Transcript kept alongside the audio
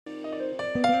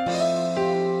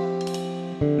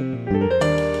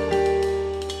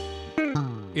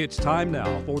It's time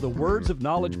now for the Words of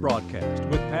Knowledge broadcast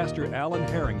with Pastor Alan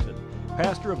Harrington,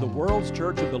 pastor of the World's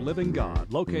Church of the Living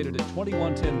God, located at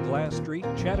 2110 Glass Street,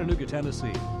 Chattanooga,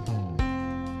 Tennessee.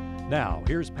 Now,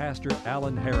 here's Pastor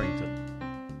Alan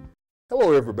Harrington.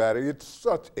 Hello, everybody. It's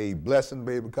such a blessing to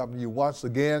be able to come to you once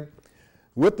again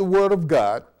with the Word of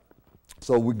God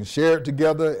so we can share it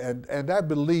together. And I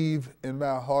believe in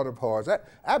my heart of hearts,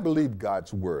 I believe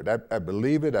God's Word. I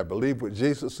believe it. I believe what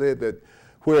Jesus said, that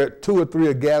where two or three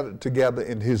are gathered together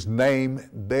in His name,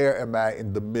 there am I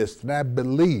in the midst. And I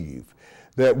believe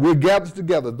that we're gathered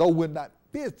together, though we're not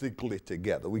physically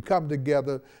together. We come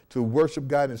together to worship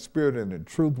God in spirit and in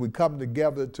truth. We come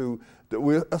together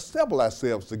we assemble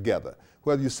ourselves together.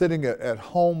 Whether you're sitting at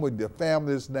home with your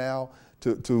families now,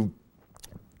 to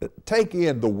take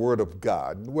in the Word of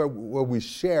God, where we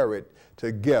share it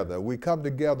together. We come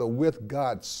together with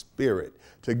God's Spirit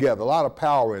together. A lot of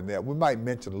power in that. We might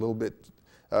mention a little bit,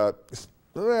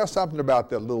 something about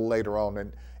that a little later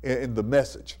on in the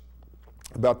message,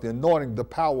 about the anointing, the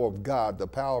power of God, the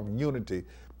power of unity,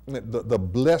 the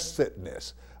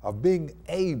blessedness of being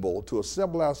able to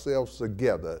assemble ourselves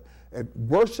together and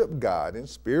worship God in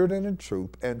spirit and in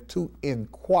truth, and to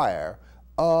inquire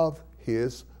of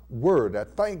His Word. I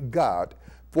thank God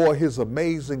for His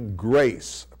amazing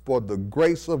grace, for the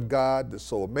grace of God that's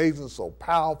so amazing, so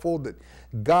powerful, that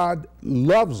God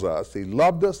loves us. He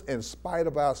loved us in spite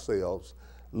of ourselves,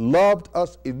 loved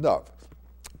us enough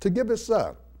to give His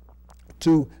Son,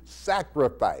 to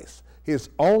sacrifice His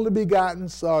only begotten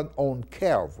Son on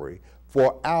Calvary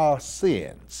for our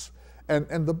sins.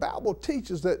 And the Bible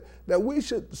teaches that we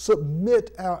should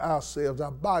submit ourselves,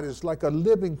 our bodies, like a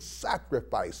living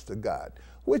sacrifice to God,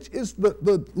 which is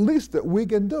the least that we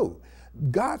can do.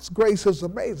 God's grace is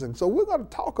amazing. So we're going to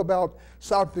talk about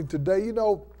something today. You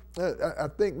know, I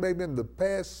think maybe in the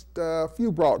past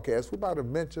few broadcasts, we might have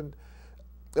mentioned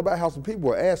about how some people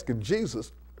were asking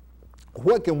Jesus,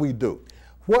 what can we do?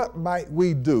 What might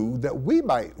we do that we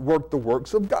might work the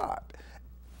works of God?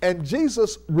 And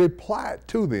Jesus replied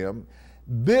to them,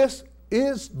 this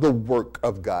is the work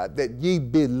of God, that ye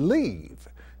believe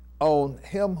on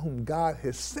Him whom God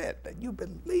has sent, that you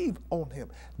believe on Him.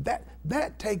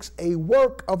 That takes a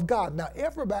work of God. Now,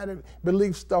 everybody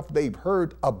believes stuff they've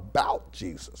heard about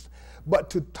Jesus, but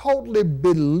to totally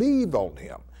believe on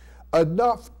Him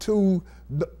enough to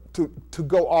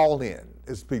go all in,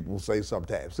 as people say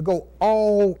sometimes, to go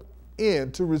all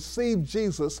in, to receive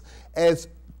Jesus as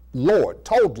Lord,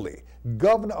 totally,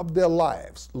 governor of their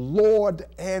lives, Lord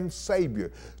and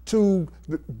Savior, to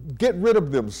get rid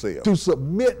of themselves, to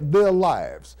submit their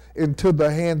lives into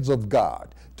the hands of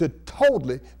God, to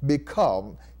totally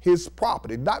become His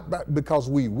property, not because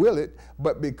we will it,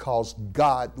 but because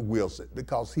God wills it,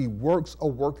 because He works a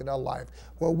work in our life.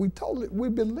 Well, we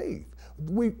believe,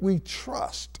 we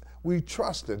trust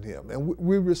in Him, and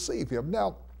we receive Him.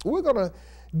 Now, we're going to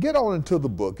get on into the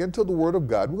book, into the Word of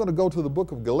God. We're going to go to the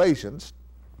book of Galatians.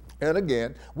 And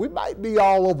again, we might be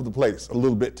all over the place a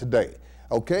little bit today,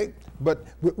 okay? But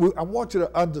I want you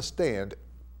to understand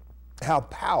how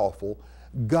powerful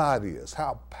God is,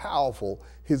 how powerful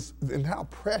and how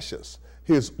precious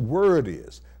His Word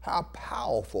is, how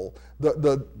powerful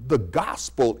the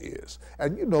gospel is.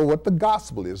 And you know what the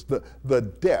gospel is, the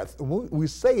death. We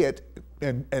say it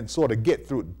and sort of get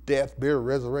through death, burial,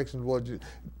 resurrection, Lord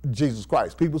Jesus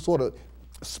Christ. People sort of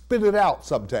spit it out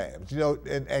sometimes, you know,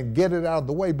 and get it out of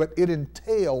the way, but it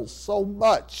entails so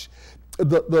much.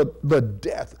 The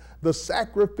death, the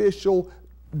sacrificial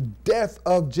death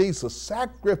of Jesus,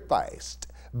 sacrificed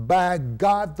by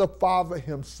God the Father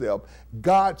Himself.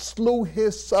 God slew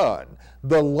His Son,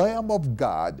 the Lamb of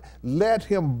God, let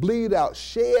Him bleed out,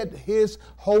 shed His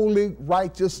holy,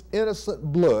 righteous, innocent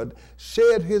blood,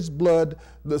 shed His blood,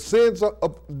 the sins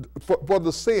for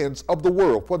the sins of the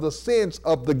world, for the sins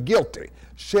of the guilty,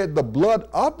 shed the blood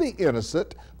of the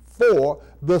innocent for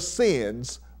the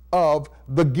sins of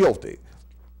the guilty,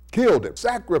 killed Him,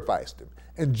 sacrificed Him.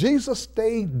 And Jesus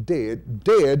stayed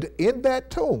dead in that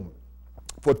tomb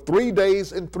for 3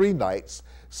 days and 3 nights,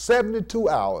 72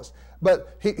 hours.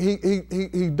 But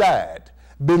he died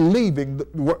believing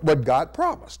what God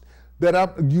promised,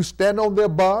 that you stand on their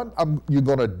bond, you're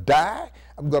going to die,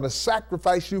 I'm going to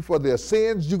sacrifice you for their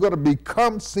sins, you're going to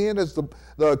become sin, as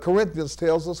the Corinthians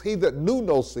tells us. He that knew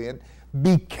no sin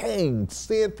became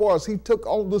sin for us. He took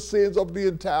on the sins of the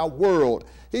entire world.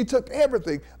 He took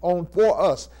everything on for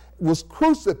us, was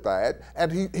crucified,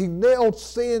 and he nailed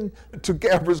sin to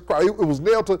Calvary's cross. It was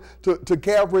nailed to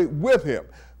Calvary with Him.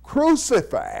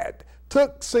 Crucified,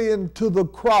 took sin to the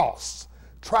cross,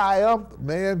 triumphed,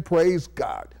 man, praise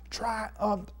God,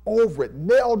 triumphed over it,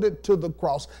 nailed it to the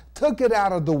cross, took it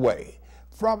out of the way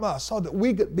from us so that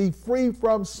we could be free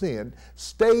from sin,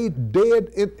 stayed dead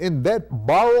in that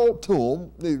borrowed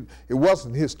tomb. It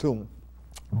wasn't his tomb,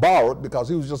 borrowed, because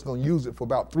he was just going to use it for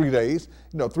about 3 days,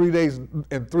 3 days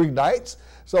and 3 nights.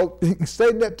 So he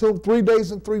stayed in that tomb 3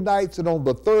 days and 3 nights, and on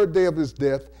the third day of his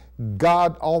death,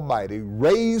 God Almighty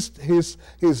raised his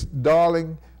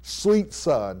darling, sweet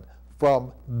son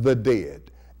from the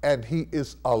dead, and he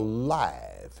is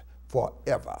alive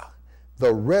forever.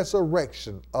 The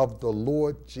resurrection of the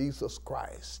Lord Jesus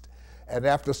Christ. And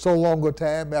after so long a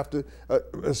time, after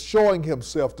showing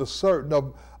himself to certain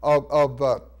of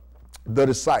the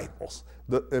disciples,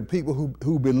 the people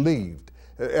who believed,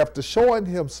 after showing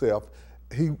himself,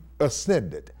 he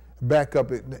ascended back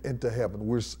up into heaven,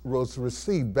 was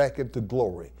received back into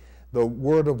glory. The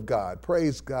Word of God.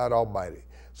 Praise God Almighty.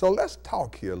 So let's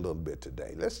talk here a little bit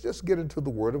today. Let's just get into the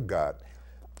Word of God.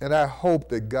 And I hope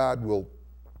that God will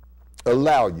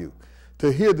allow you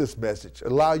to hear this message,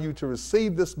 allow you to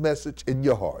receive this message in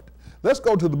your heart. Let's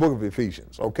go to the book of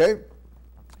Ephesians, okay?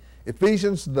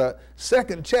 Ephesians, the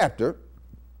 2nd chapter,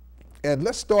 and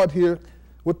let's start here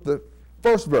with the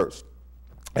first verse.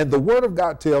 And the Word of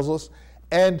God tells us,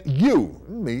 and you,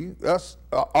 me, us,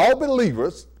 all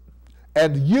believers,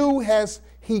 and you has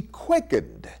he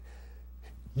quickened.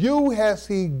 You has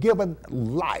he given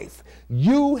life.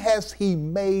 You has he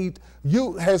made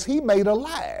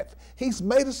alive. He's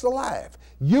made us alive.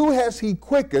 You has he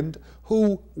quickened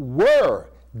who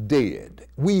were dead.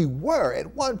 We were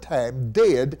at one time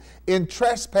dead in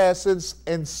trespasses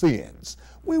and sins.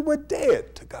 We were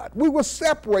dead to God. We were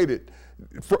separated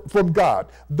from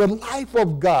God. The life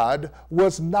of God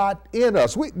was not in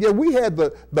us. We had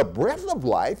the breath of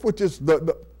life, which is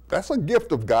that's a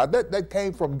gift of God. That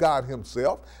came from God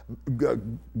himself.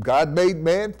 God made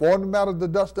man, formed him out of the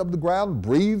dust of the ground,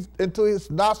 breathed into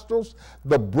his nostrils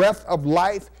the breath of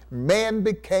life. Man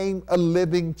became a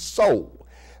living soul.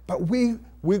 But we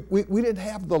didn't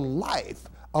have the life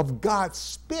of God's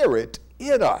Spirit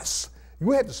in us.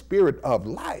 We had the Spirit of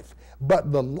life,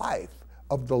 but the life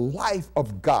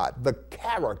of God, the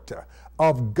character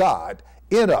of God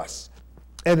in us.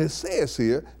 And it says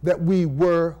here that we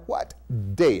were what?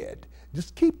 Dead.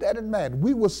 Just keep that in mind.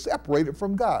 We were separated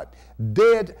from God.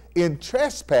 Dead in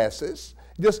trespasses,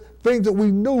 just things that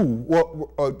we knew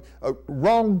were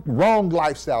wrong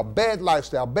lifestyle, bad,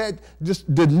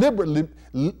 just deliberately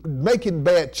making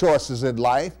bad choices in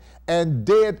life, and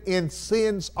dead in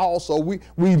sins also. We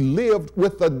lived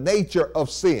with the nature of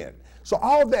sin. So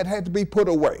all that had to be put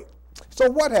away.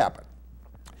 So what happened?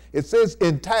 It says,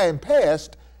 in time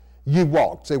past, ye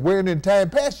walked. Say, wherein in time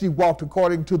past ye walked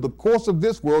according to the course of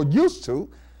this world, used to,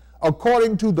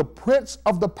 according to the prince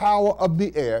of the power of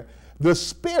the air, the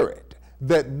spirit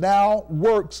that now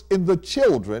works in the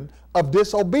children of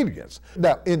disobedience.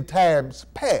 Now, in times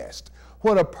past,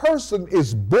 when a person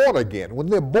is born again, when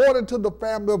they're born into the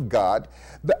family of God,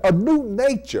 a new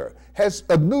nature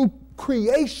a new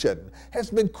creation has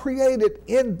been created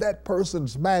in that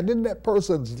person's mind, in that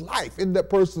person's life, in that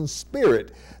person's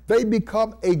spirit. They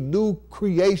become a new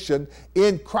creation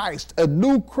in Christ, a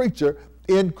new creature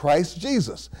in Christ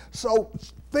Jesus. So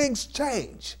things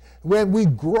change when we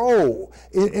grow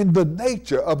in the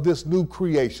nature of this new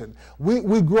creation.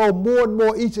 We grow more and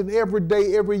more each and every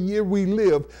day, every year we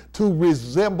live to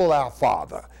resemble our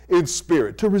Father in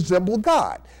spirit, to resemble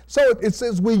God. So it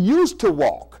says we used to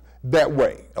walk that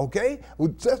way, okay?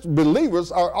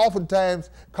 Believers are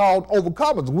oftentimes called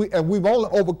overcomers, and we've only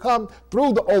overcome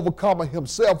through the overcomer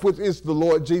himself, which is the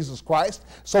Lord Jesus Christ.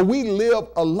 So we live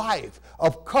a life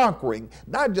of conquering,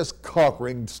 not just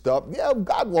conquering stuff. Yeah,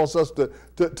 God wants us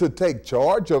to take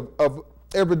charge of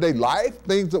everyday life,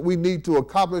 things that we need to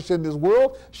accomplish in this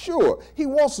world. Sure, he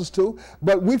wants us to,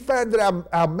 but we find that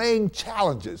our main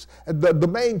challenges,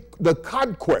 the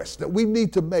conquests that we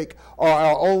need to make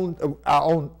are our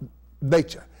own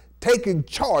nature. Taking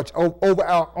charge over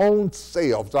our own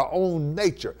selves, our own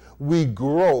nature. We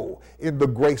grow in the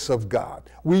grace of God.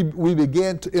 We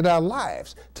begin to, in our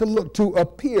lives, to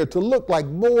look like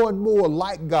more and more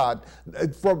like God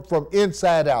from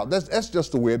inside out. That's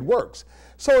just the way it works.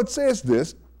 So it says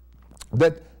this,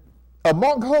 that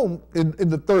among whom, in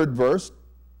the third verse,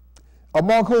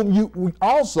 among whom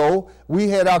we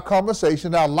had our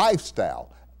conversation, our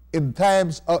lifestyle, in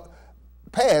times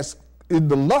past, in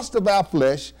the lust of our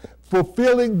flesh,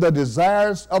 fulfilling the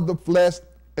desires of the flesh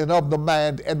and of the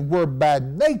mind, and were by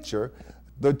nature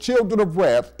the children of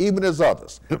wrath, even as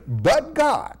others. But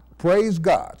God, praise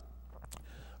God,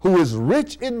 who is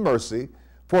rich in mercy,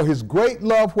 for his great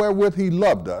love wherewith he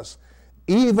loved us,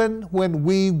 even when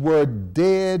we were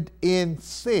dead in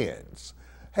sins,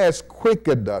 has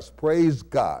quickened us, praise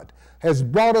God, has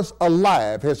brought us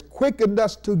alive, has quickened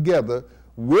us together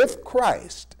with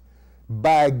Christ.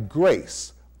 By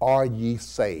grace are ye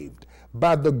saved.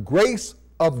 By the grace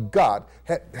of God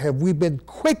have we been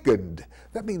quickened.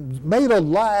 That means made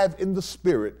alive in the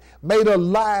Spirit, made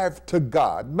alive to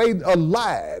God, made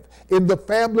alive in the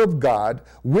family of God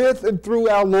with and through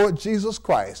our Lord Jesus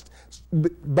Christ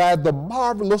by the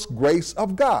marvelous grace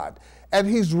of God. And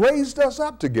he's raised us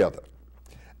up together.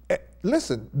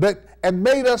 Listen, and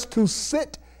made us to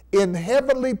sit in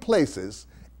heavenly places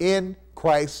in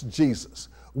Christ Jesus.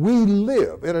 We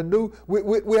live in a new,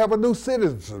 we have a new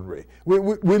citizenry. We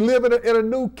live in a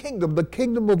new kingdom. The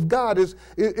kingdom of God is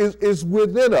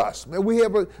within us. And we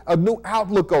have a new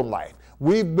outlook on life.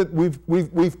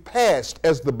 We've passed,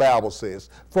 as the Bible says,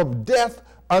 from death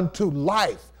unto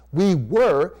life. We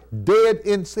were dead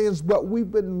in sins, but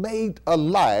we've been made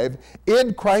alive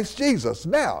in Christ Jesus.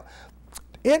 Now,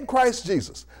 in Christ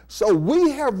Jesus. So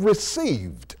we have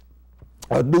received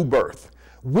a new birth.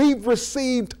 We've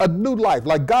received a new life.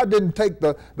 Like God didn't take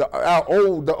the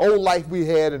old life we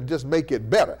had and just make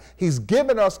it better. He's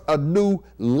given us a new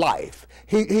life.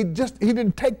 He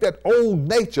didn't take that old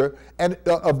nature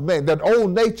of man, that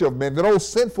old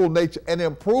sinful nature, and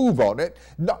improve on it.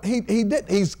 No, he did.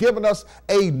 He's given us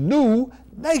a new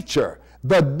nature.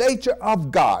 The nature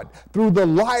of God through the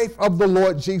life of the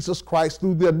Lord Jesus Christ,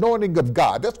 through the anointing of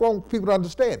God. That's what I want people to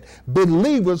understand.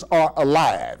 Believers are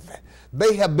alive.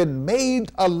 They have been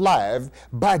made alive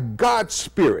by God's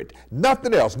Spirit.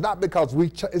 Nothing else. Not because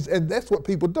and that's what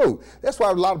people do. That's why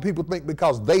a lot of people think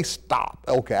because they stop.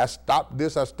 Okay, I stopped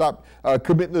this, I stopped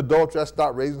committing adultery, I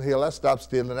stopped raising hell, I stopped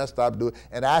stealing, I stopped doing,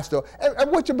 and I still,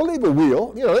 and what you believe it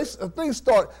will. You know, things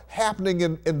start happening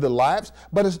in the lives,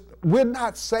 but we're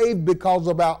not saved because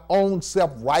of our own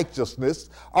self-righteousness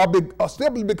or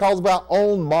simply because of our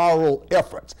own moral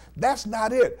efforts. That's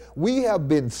not it. We have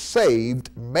been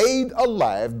saved, made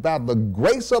alive by the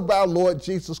grace of our Lord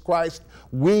Jesus Christ.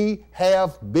 We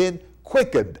have been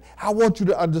quickened. I want you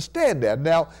to understand that.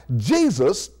 Now,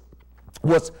 Jesus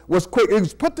was quick. He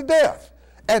was put to death,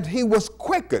 and he was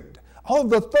quickened. On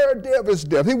the third day of his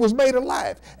death, he was made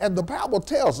alive. And the Bible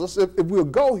tells us, if we'll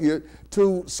go here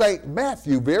to St.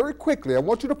 Matthew very quickly, I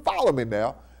want you to follow me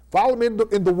now. Follow me in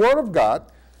the Word of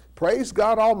God. Praise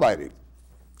God Almighty.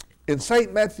 In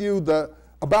St. Matthew,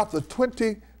 about the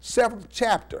 27th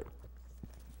chapter,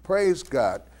 praise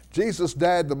God, Jesus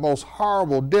died the most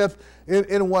horrible death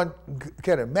anyone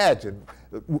can imagine.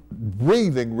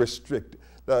 Breathing restricted,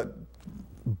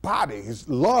 body, his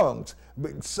lungs,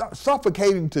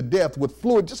 suffocating to death with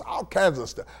fluid, just all kinds of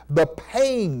stuff. The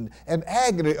pain and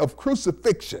agony of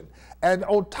crucifixion. And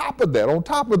on top of that, on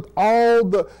top of all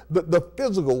the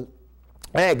physical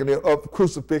agony of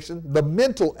crucifixion, the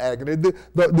mental agony,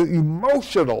 the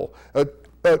emotional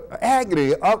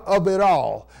agony of it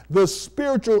all, the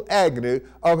spiritual agony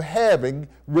of having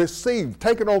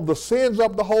taken on the sins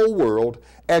of the whole world,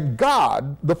 and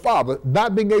God, the Father,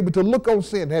 not being able to look on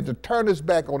sin, had to turn his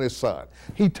back on his Son.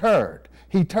 He turned.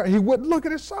 He wouldn't look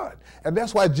at his Son. And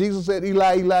that's why Jesus said,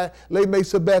 Eli, Eli, lema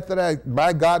sabachthani,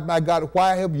 my God,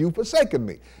 why have you forsaken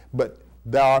me? But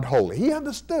thou art holy. He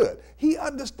understood. He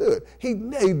understood.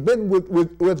 He'd been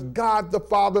with God the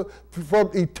Father from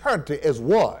eternity as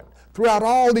one. Throughout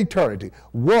all eternity,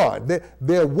 one.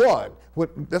 They're one.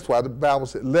 That's why the Bible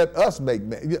said, let us make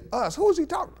man. Us. Who is he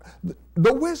talking about?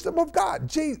 The wisdom of God.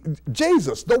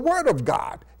 Jesus, the Word of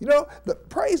God. You know,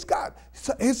 praise God.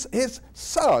 His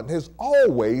Son has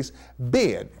always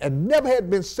been and never had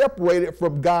been separated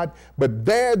from God, but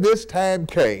there this time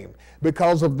came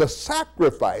because of the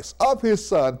sacrifice of his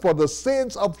Son for the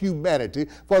sins of humanity,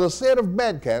 for the sin of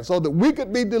mankind, so that we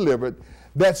could be delivered.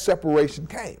 That separation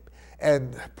came.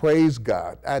 And praise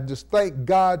God. I just thank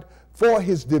God for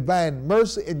his divine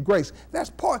mercy and grace.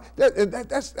 That's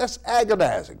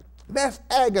agonizing. That's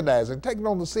agonizing, taking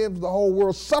on the sins of the whole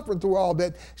world, suffering through all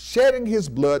that, shedding his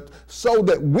blood so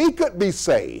that we could be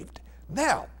saved.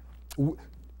 Now,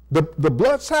 the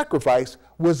blood sacrifice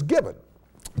was given.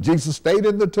 Jesus stayed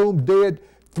in the tomb dead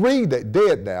 3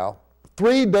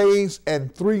 days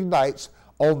and 3 nights.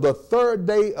 On the third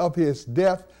day of his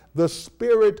death, the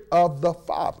Spirit of the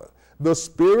Father, the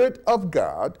Spirit of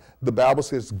God, the Bible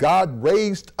says God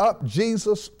raised up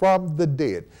Jesus from the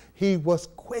dead. He was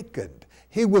quickened.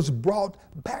 He was brought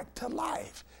back to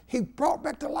life. He brought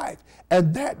back to life.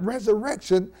 And that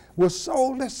resurrection was so,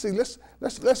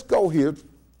 let's go here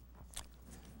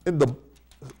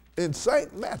in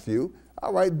St. Matthew,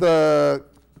 all right, the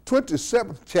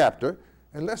 27th chapter,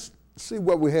 and let's see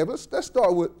what we have. Let's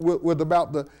start with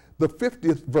about the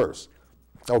 50th verse,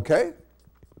 okay?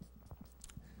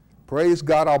 Praise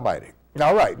God Almighty.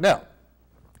 All right, now,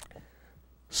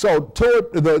 So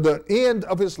toward the end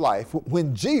of his life,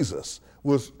 when Jesus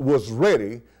was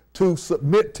ready to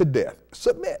submit to death,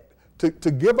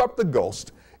 to give up the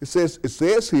ghost, it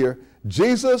says here,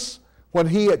 Jesus, when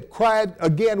he had cried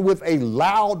again with a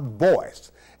loud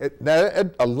voice,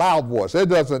 a loud voice, it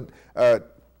doesn't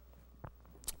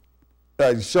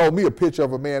show me a picture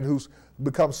of a man who's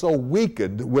become so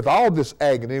weakened with all this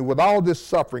agony, with all this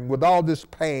suffering, with all this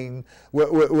pain,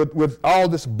 with all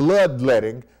this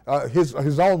bloodletting,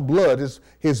 his own blood,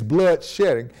 his blood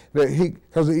shedding, that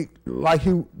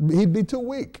he'd be too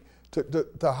weak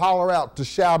to holler out, to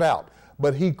shout out.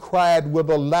 But he cried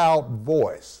with a loud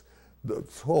voice.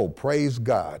 Oh, praise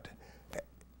God.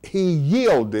 He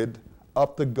yielded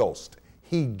up the ghost.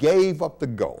 He gave up the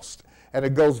ghost. And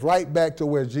it goes right back to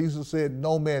where Jesus said,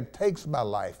 no man takes my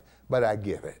life, but I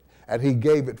give it. And he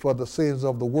gave it for the sins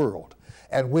of the world.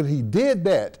 And when he did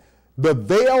that, the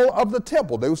veil of the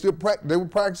temple, they were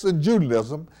practicing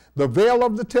Judaism, the veil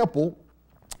of the temple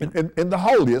in the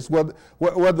holiest, where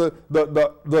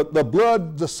the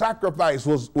blood, the sacrifice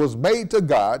was made to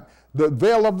God, the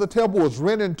veil of the temple was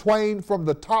rent in twain from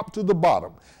the top to the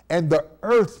bottom. And the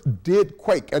earth did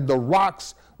quake, and the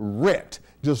rocks rent.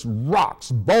 Just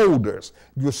rocks, boulders,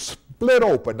 just split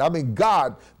open. I mean,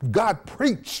 God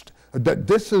preached that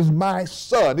this is my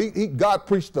son. God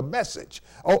preached the message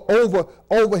over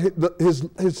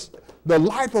the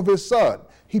life of his son.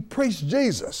 He preached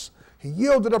Jesus. He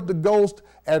yielded up the ghost,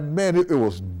 and man, it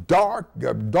was dark.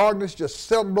 Darkness just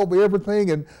settled over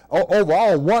everything, and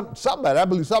overall, I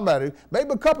believe somebody,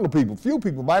 maybe a couple of people, few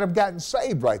people might have gotten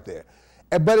saved right there.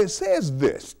 But it says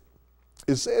this.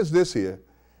 It says this here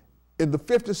in the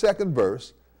 52nd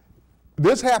verse.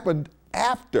 This happened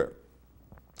after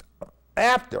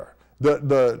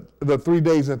the 3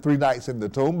 days and 3 nights in the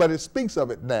tomb, but it speaks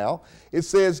of it now. It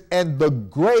says, and the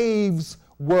graves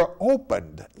were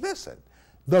opened. Listen,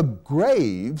 the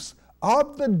graves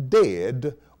of the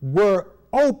dead were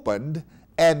opened,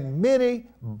 and many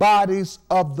bodies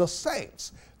of the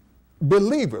saints,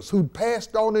 believers who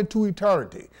passed on into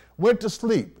eternity, went to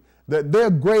sleep, that their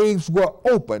graves were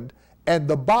opened, and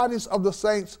the bodies of the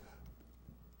saints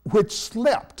which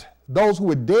slept, those who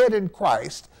were dead in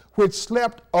Christ, which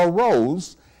slept,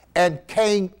 arose and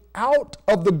came out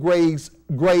of the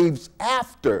graves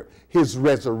after his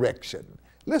resurrection.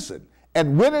 Listen,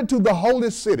 and went into the holy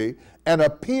city and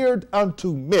appeared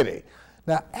unto many.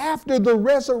 Now, after the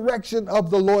resurrection of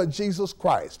the Lord Jesus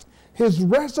Christ, his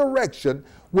resurrection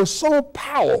was so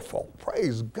powerful,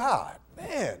 praise God,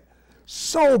 man,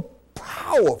 so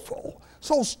powerful,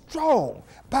 so strong,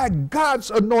 by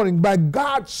God's anointing, by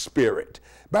God's Spirit,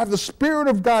 by the Spirit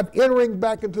of God entering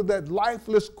back into that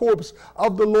lifeless corpse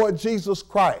of the Lord Jesus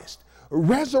Christ,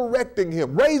 resurrecting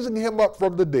him, raising him up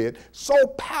from the dead, so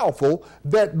powerful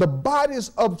that the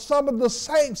bodies of some of the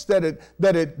saints that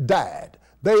had died,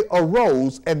 they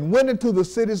arose and went into the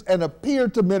cities and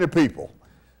appeared to many people.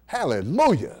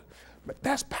 Hallelujah. But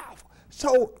that's powerful.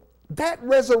 So that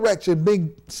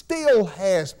resurrection still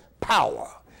has power.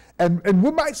 And we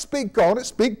might speak to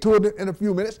it in a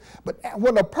few minutes, but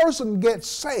when a person gets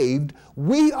saved,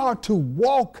 we are to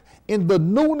walk in the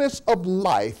newness of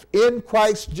life in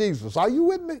Christ Jesus. Are you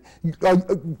with me?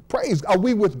 Are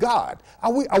we with God?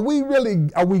 Are we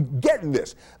getting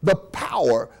this? The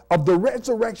power of the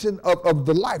resurrection of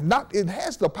the life. It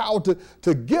has the power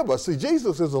to give us. See,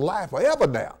 Jesus is alive forever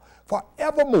now,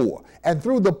 forevermore. And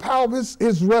through the power of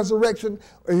his resurrection,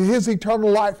 his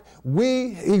eternal life,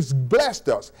 he's blessed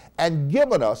us and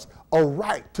given us a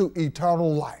right to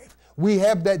eternal life. We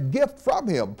have that gift from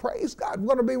him. Praise God. We're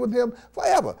going to be with him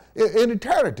forever, in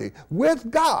eternity, with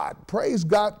God. Praise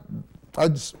God.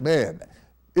 Man,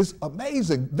 it's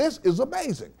amazing. This is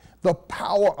amazing. The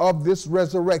power of this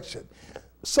resurrection.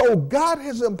 So God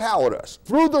has empowered us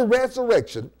through the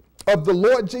resurrection of the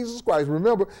Lord Jesus Christ.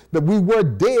 Remember that we were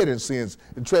dead in sins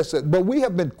and trespasses, but we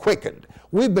have been quickened.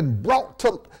 We've been brought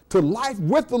to life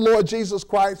with the Lord Jesus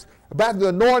Christ by the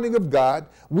anointing of God.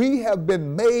 We have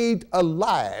been made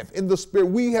alive in the Spirit.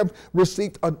 We have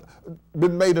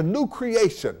been made a new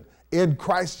creation in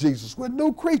Christ Jesus. We're a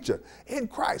new creature in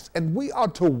Christ, and we are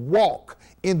to walk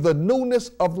in the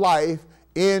newness of life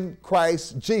in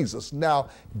Christ Jesus. Now,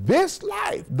 this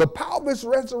life, the power of his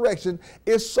resurrection,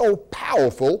 is so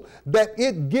powerful that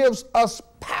it gives us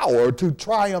power to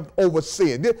triumph over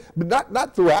sin.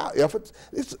 Not through our efforts.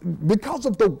 It's because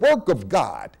of the work of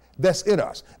God that's in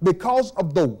us, because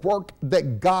of the work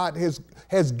that God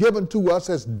has given to us,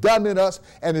 has done in us,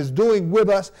 and is doing with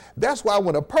us. That's why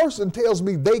when a person tells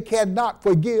me they cannot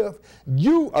forgive,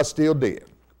 you are still dead.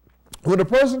 When a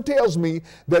person tells me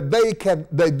that they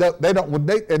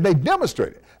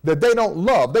demonstrate it, that they don't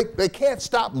love, they can't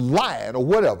stop lying or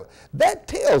whatever, that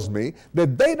tells me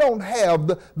that they don't have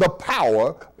the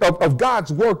power of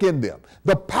God's work in them,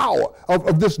 the power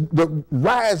of the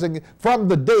rising from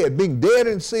the dead, being dead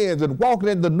in sins and walking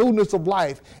in the newness of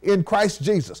life in Christ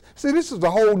Jesus. See, this is a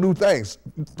whole new thing,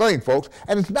 folks,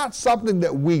 and it's not something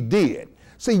that we did.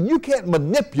 See, you can't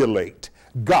manipulate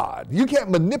God. You can't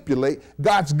manipulate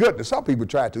God's goodness. Some people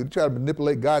try to. They try to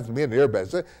manipulate God's men and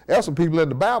everybody. There are some people in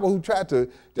the Bible who try to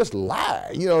just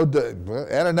lie. You know,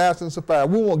 Ananias and Sapphira.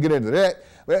 We won't get into that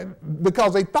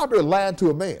because they thought they were lying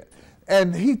to a man.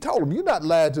 And he told them, you're not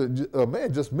lying to a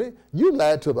man, just me. You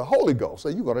lied to the Holy Ghost, so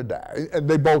you're going to die. And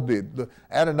they both did,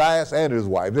 Ananias and his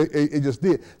wife. They just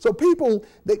did. So people,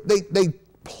 they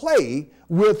play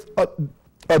with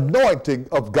anointing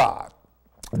of God.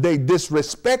 They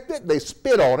disrespect it. They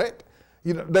spit on it.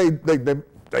 You know, they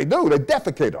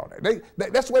defecate on it.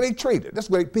 That's the way they treat it. That's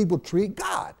the way people treat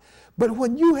God. But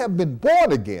when you have been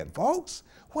born again, folks,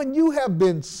 when you have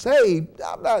been saved,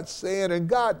 I'm not saying, and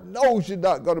God knows you're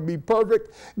not going to be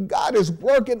perfect. God is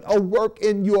working a work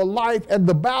in your life, and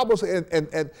the Bible says,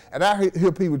 and I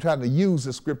hear people trying to use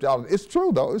this scripture. It's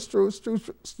true, though. It's true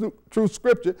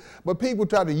scripture. But people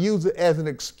try to use it as an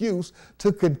excuse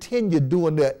to continue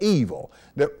doing their evil.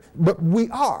 But we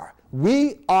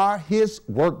are his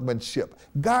workmanship.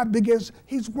 God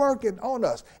he's working on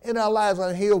us in our lives,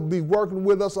 and he'll be working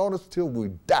with us on us till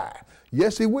we die.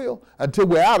 Yes, he will, until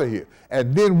we're out of here.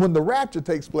 And then when the rapture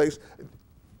takes place,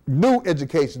 new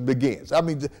education begins. I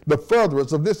mean, the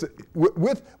furtherance of this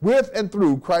with and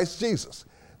through Christ Jesus.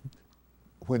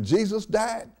 When Jesus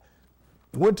died,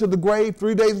 went to the grave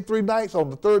 3 days and 3 nights. On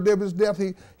the third day of his death,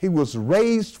 he was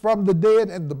raised from the dead,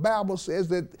 and the Bible says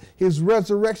that his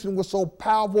resurrection was so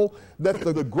powerful that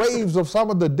the graves of some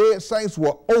of the dead saints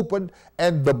were opened,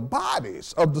 and the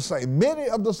bodies of the saints, many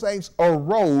of the saints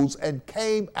arose and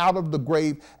came out of the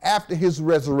grave after his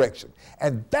resurrection.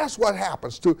 And that's what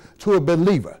happens to a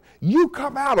believer. You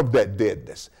come out of that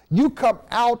deadness. You come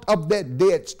out of that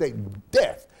dead state.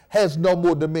 Death has no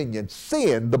more dominion.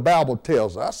 Sin, the Bible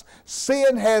tells us,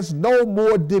 sin has no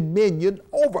more dominion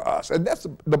over us. And that's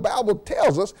the Bible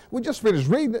tells us, we just finished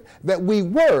reading it, that we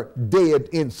were dead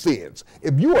in sins.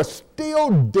 If you are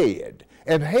still dead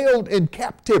and held in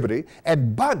captivity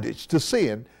and bondage to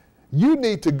sin, you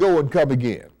need to go and come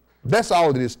again. That's all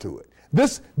it is to it.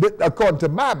 This, according to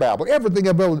my Bible, everything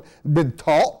I've ever been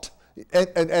taught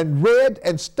and read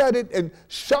and studied and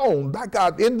shown by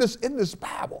God in this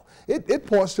Bible, it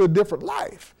points to a different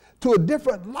life,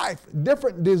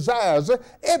 different desires,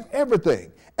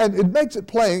 everything. And it makes it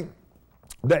plain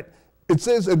that it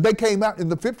says that they came out in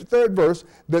the 53rd verse,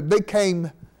 that they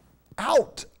came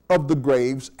out of the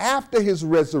graves after his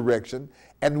resurrection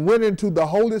and went into the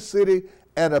holy city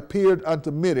and appeared unto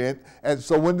many. And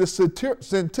so when the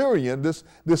centurion, this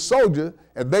soldier,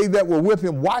 and they that were with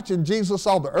him watching Jesus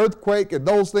saw the earthquake and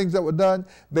those things that were done,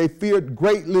 they feared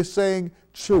greatly, saying,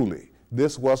 truly,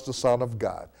 this was the Son of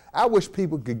God. I wish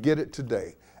people could get it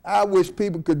today. I wish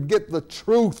people could get the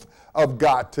truth of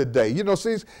God today. You know,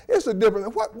 see, it's a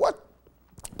different, what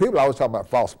people always talk about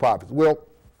false prophets. Well,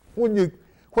 when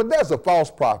there's a false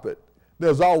prophet,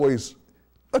 there's always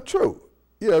a truth.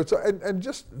 You know, so, and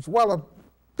just while I'm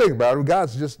thinking about it,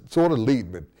 God's just sort of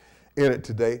leading me in it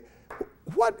today.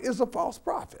 What is a false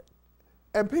prophet?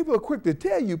 And people are quick to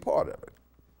tell you part of it.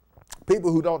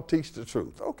 People who don't teach the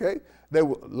truth. Okay, they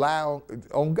will lie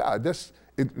on God.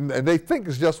 And they think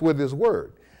it's just with his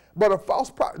word. But a false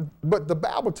prophet, but the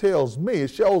Bible tells me, it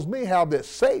shows me how that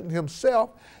Satan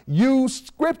himself used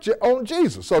scripture on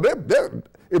Jesus. So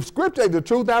if scripture ain't the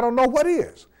truth, I don't know what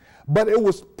is. But it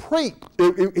was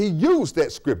he used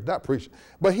that script, not preaching,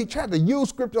 but he tried to use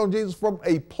scripture on Jesus from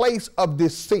a place of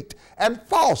deceit and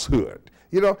falsehood.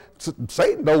 You know,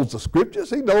 Satan knows the scriptures.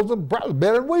 He knows them probably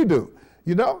better than we do,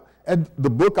 you know. And the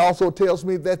book also tells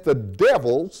me that the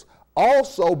devils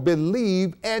also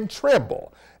believe and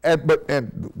tremble. But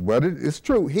it's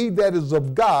true. He that is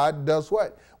of God does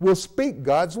what? Will speak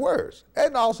God's words.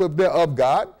 And also if they're of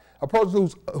God, a person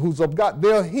who's of God,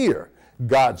 they'll hear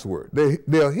God's word.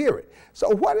 They'll hear it. So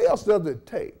what else does it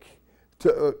take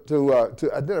to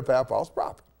identify a false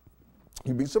prophet?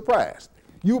 You'd be surprised.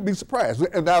 You would be surprised.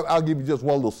 And I'll give you just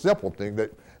one little simple thing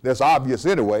that's obvious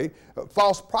anyway.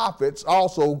 False prophets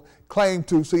also claim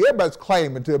to, see, everybody's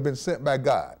claiming to have been sent by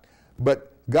God.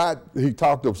 But God, he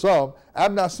talked of some,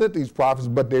 I've not sent these prophets,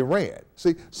 but they ran.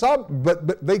 See,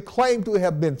 but they claim to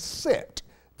have been sent.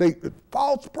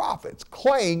 False prophets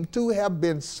claim to have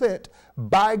been sent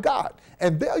by God.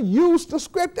 And they'll use the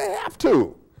script, they have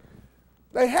to.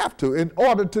 They have to in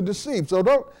order to deceive. So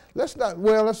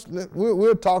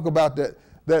we'll talk about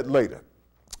that later.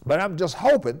 But I'm just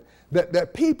hoping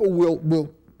that people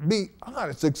will be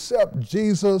honest, accept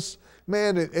Jesus,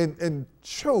 man, in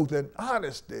truth and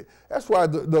honesty. That's why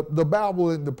the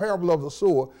Bible in the parable of the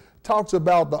sower talks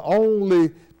about the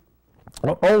only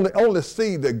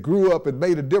seed that grew up and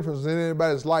made a difference in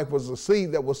anybody's life was the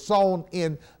seed that was sown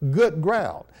in good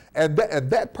ground. And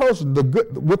that person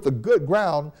with the good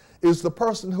ground is the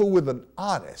person who with an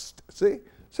honest. See,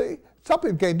 some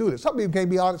people can't do this. Some people can't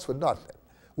be honest for nothing.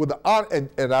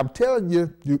 And I'm telling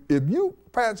you, if you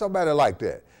find somebody like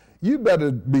that, you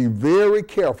better be very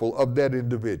careful of that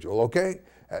individual, okay?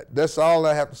 That's all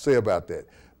I have to say about that.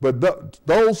 But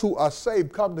those who are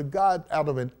saved come to God out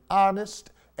of an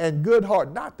honest and good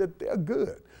heart. Not that they're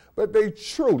good, but they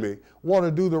truly want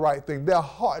to do the right thing. Their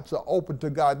hearts are open to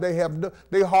God. They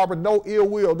harbor no ill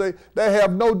will. They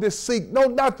have no deceit, no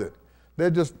nothing.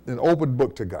 They're just an open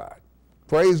book to God.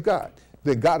 Praise God.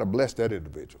 Then God will bless that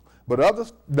individual. But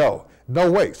others, no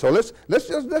way. So let's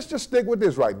just stick with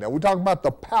this right now. We're talking about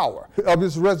the power of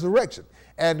his resurrection.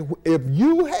 And if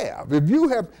you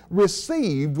have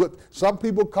received what some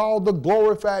people call the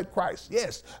glorified Christ,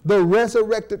 yes, the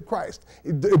resurrected Christ,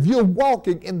 if you're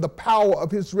walking in the power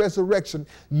of his resurrection,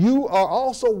 you are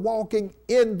also walking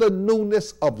in the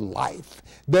newness of life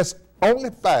that's only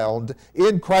found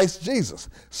in Christ Jesus.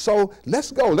 So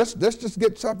let's go. Let's just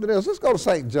get something else. Let's go to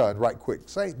St. John right quick.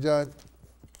 St. John,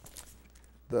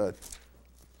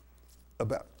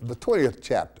 about the 20th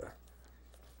chapter.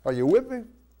 Are you with me?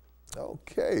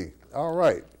 Okay, all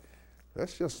right.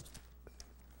 Let's just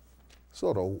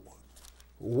sort of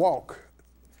walk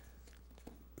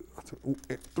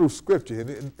through Scripture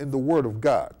in the Word of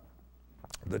God.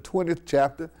 The 20th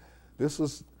chapter, this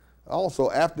is also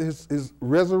after his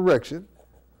resurrection.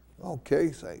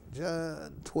 Okay, St.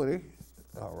 John 20,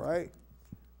 all right.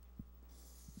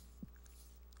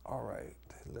 All right,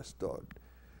 let's start.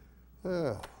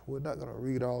 We're not going to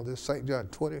read all this. St. John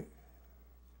 20.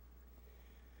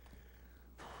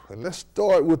 And let's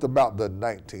start with about the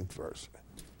 19th verse.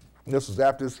 This was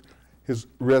after his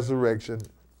resurrection.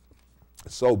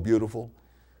 It's so beautiful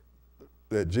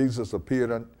that Jesus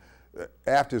appeared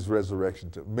after his resurrection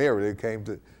to Mary. They came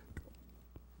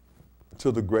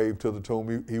to the grave, to the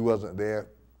tomb. He wasn't there,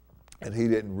 and he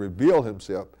didn't reveal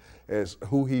himself as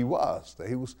who he was.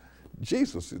 He was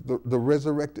Jesus, the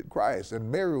resurrected Christ,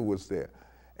 and Mary was there.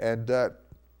 And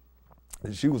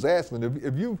she was asking,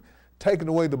 if you've taken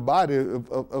away the body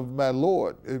of my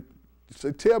Lord,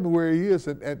 say, tell me where he is,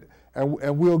 and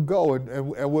we'll go,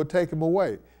 and we'll take him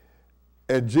away.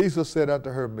 And Jesus said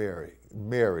unto her, Mary.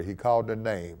 Mary, he called her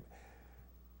name.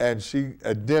 And she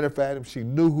identified him. She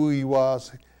knew who he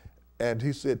was. And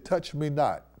he said, touch me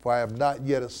not, for I have not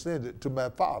yet ascended to my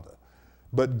Father.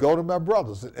 But go to my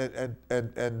brothers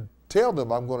and tell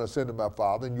them I'm going to ascend to my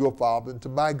Father and your Father, and to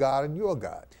my God and your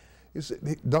God. He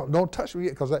said, don't touch me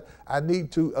yet, because I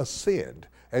need to ascend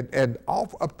and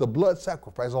offer up the blood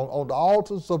sacrifice on the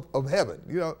altars of heaven,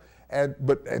 you know.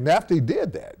 And after he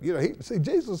did that, you know,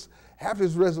 Jesus, after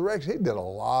his resurrection, he did a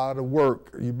lot of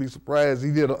work. You'd be surprised.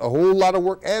 He did a whole lot of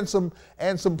work and some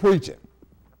preaching,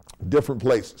 different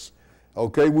places.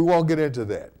 Okay, we won't get into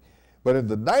that. But in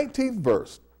the 19th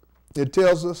verse, it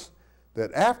tells us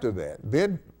that after that,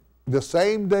 then the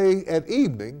same day at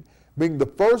evening, being the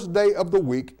first day of the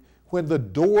week, when the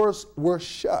doors were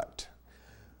shut,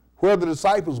 where the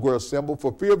disciples were assembled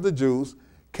for fear of the Jews,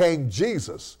 came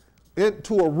Jesus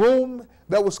into a room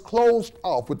that was closed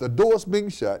off with the doors being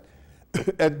shut.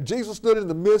 And Jesus stood in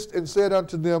the midst and said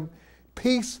unto them,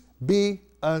 peace be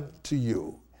unto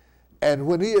you. And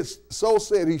when he had so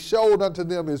said, he showed unto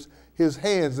them his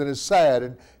hands and his side,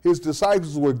 and his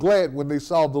disciples were glad when they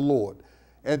saw the Lord.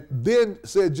 And then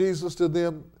said Jesus to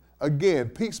them again,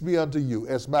 peace be unto you.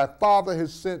 As my Father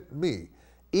has sent me,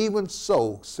 even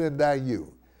so send I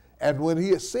you. And when he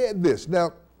had said this,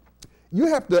 now you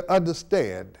have to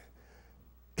understand,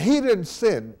 he didn't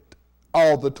send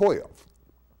all the 12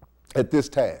 at this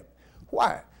time.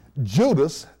 Why?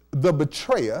 Judas, the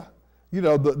betrayer, you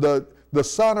know, the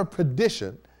son of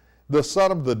perdition, the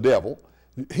son of the devil,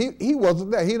 he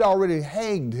wasn't there. He'd already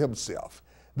hanged himself.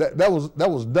 That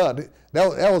was done.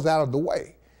 That was out of the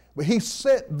way. But he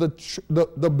sent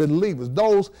the believers,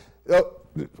 those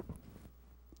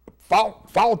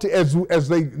faulty as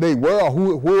they were, or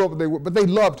whoever they were, but they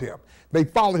loved him. They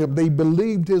followed him. They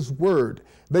believed his word.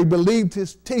 They believed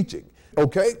his teaching.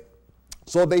 Okay,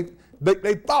 so they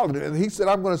followed him, and he said,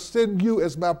 "I'm going to send you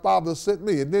as my Father sent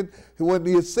me." And then when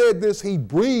he had said this, he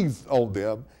breathed on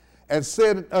them and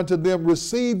said unto them,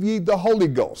 receive ye the Holy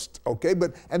Ghost. Okay,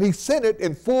 and he sent it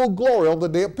in full glory on the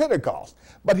day of Pentecost.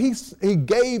 But he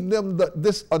gave them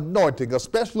this anointing, a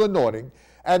special anointing,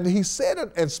 and he said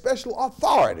it in special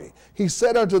authority. He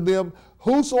said unto them,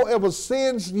 whosoever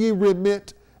sins ye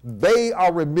remit, they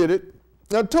are remitted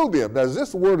unto them. Now, is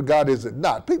this the word of God? Is it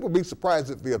not? People be surprised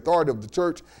at the authority of the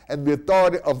church and the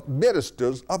authority of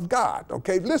ministers of God.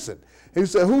 Okay, listen. He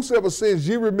said, whosoever sins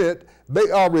ye remit,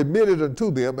 they are remitted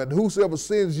unto them, and whosoever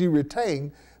sins ye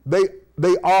retain, they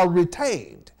are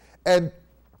retained. And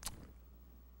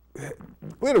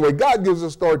anyway, God gives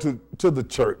a story to the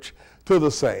church, to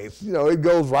the saints. You know, it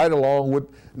goes right along with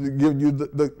giving you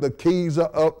the keys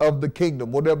of the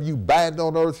kingdom. Whatever you bind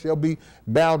on earth shall be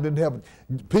bound in heaven.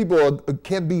 People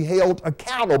can be held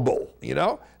accountable, you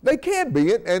know. They can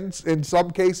be, and in some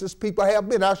cases people have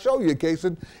been. I'll show you a case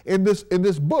in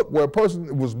this book where a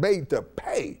person was made to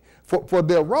pay for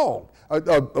their wrong.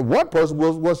 One person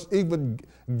was even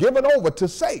given over to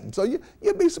Satan. So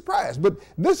you'd be surprised. But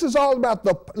this is all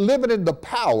about living in the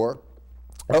power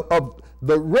of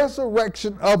the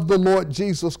resurrection of the Lord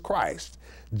Jesus Christ.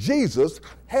 Jesus,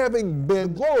 having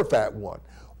been glorified one,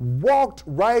 walked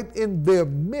right in their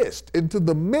midst, into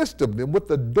the midst of them, with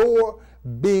the door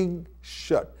being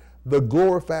shut. The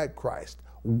glorified Christ,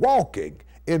 walking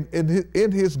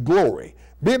in his glory,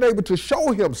 being able to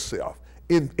show himself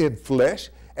in flesh.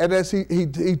 And as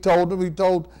he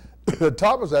told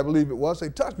Thomas, I believe it was, say,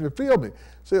 touch me, feel me.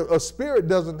 So a spirit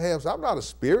doesn't have, so I'm not a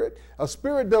spirit. A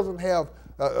spirit doesn't have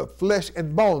flesh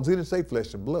and bones. He didn't say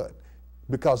flesh and blood,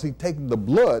 because he'd taken the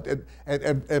blood and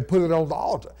put it on the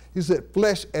altar. He said,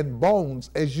 flesh and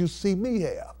bones as you see me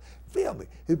have. Feel me?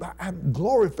 I'm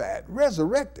glorified,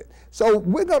 resurrected. So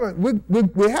we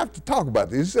have to talk about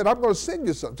this. He said, I'm going to send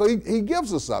you something. So he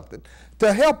gives us something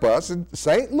to help us. In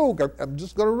St. Luke, I'm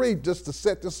just going to read just to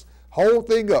set this whole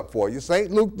thing up for you.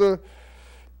 St. Luke, the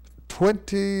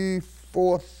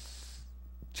 24th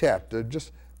chapter.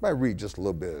 Might read just a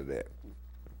little bit of that.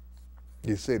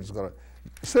 He said he's going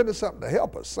to send us something to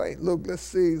help us. St. Luke, let's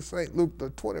see, St. Luke,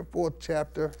 the 24th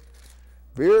chapter.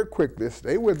 Very quickly,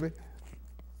 stay with me.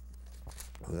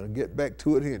 I'm going to get back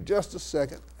to it here in just a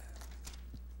second.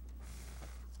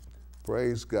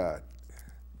 Praise God.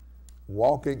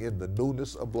 Walking in the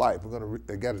newness of life. We're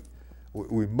going to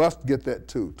we must get that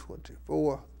too.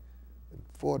 24 and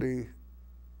 45.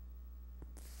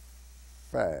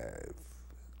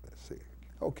 Let's see.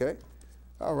 Okay.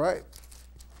 All right.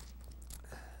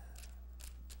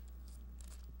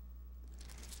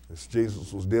 As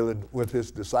Jesus was dealing with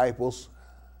his disciples,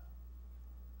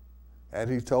 and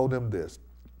he told them this.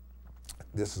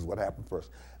 This is what happened first.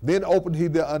 Then opened he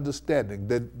their understanding,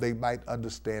 that they might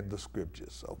understand the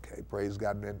scriptures. Okay, praise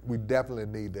God. And we definitely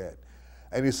need that.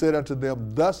 And he said unto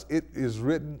them, thus it is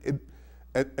written,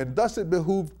 and thus it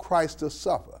behooved Christ to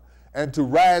suffer, and to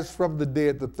rise from the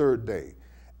dead the third day,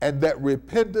 and that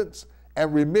repentance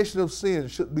and remission of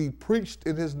sins should be preached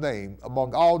in his name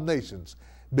among all nations,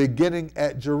 beginning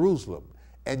at Jerusalem.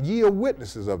 And ye are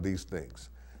witnesses of these things.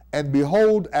 And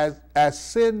behold, I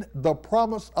send the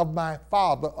promise of my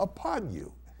Father upon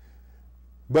you.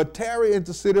 But tarry in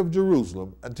the city of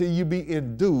Jerusalem until you be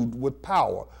endued with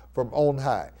power from on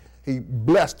high. He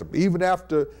blessed them, even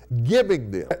after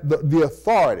giving them the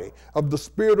authority of the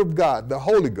Spirit of God, the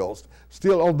Holy Ghost.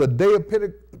 Still on the day of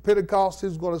Pentecost,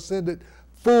 he's going to send it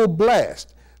full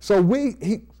blast. So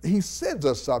he sends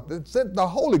us something, sent the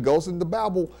Holy Ghost, and the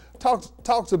Bible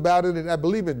talks about it, and I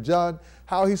believe in John,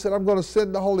 how he said, I'm going to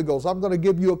send the Holy Ghost. I'm going to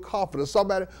give you a comforter,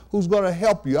 somebody who's going to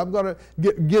help you. I'm going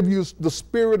to give you the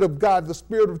Spirit of God, the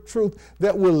Spirit of truth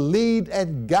that will lead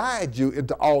and guide you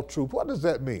into all truth. What does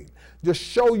that mean? Just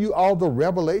show you all the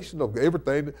revelation of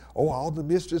everything, all the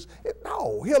mysteries.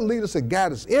 No, he'll lead us and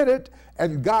guide us in it,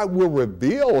 and God will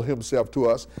reveal himself to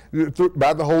us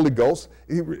by the Holy Ghost.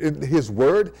 In his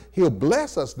word, he'll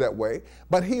bless us that way,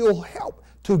 but he'll help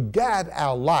to guide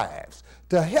our lives,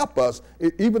 to help us,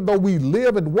 even though we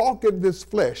live and walk in this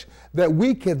flesh, that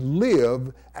we can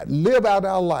live out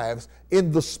our lives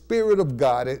in the Spirit of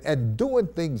God and doing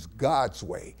things God's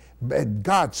way, and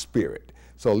God's Spirit.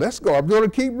 So let's go. I'm going to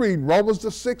keep reading Romans the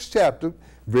 6th chapter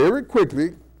very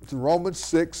quickly. It's Romans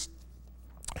 6.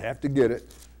 I have to get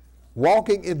it.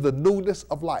 Walking in the newness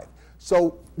of life.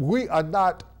 So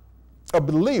a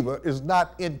believer is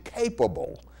not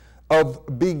incapable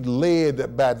of being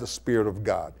led by the Spirit of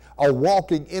God, or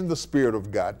walking in the Spirit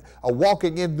of God, or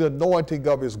walking in the anointing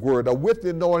of his word, or with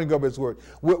the anointing of his word.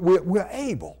 We're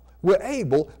able. We're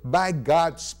able by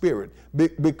God's Spirit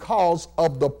because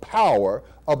of the power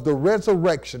of the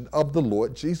resurrection of the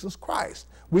Lord Jesus Christ.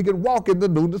 We can walk in the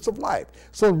newness of life.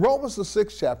 So in Romans the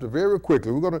 6th chapter, very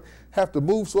quickly, we're going to have to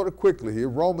move sort of quickly here.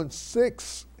 Romans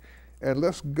 6, and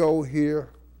let's go here.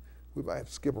 We might have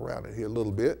to skip around it here a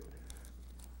little bit.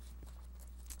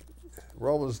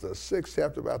 Romans the 6th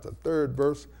chapter, about the 3rd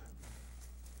verse.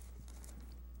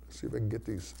 Let's see if I can get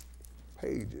these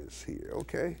pages here,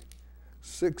 okay?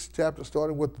 6th chapter,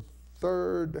 starting with the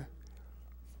 3rd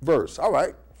verse. All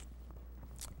right.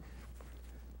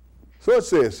 So it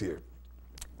says here,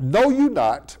 know you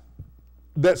not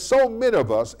that so many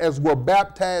of us, as were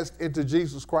baptized into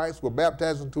Jesus Christ, were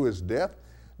baptized into his death?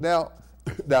 Now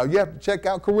you have to check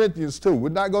out Corinthians too. We're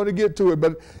not going to get to it,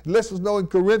 but it lets us know in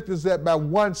Corinthians that by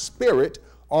one Spirit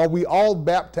are we all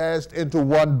baptized into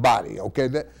one body, okay?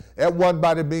 That one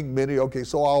body being many, okay,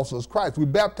 so also is Christ. We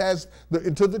baptized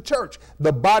into the church,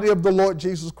 the body of the Lord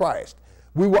Jesus Christ.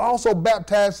 We were also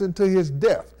baptized into his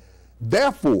death.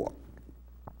 Therefore,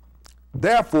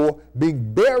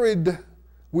 being buried,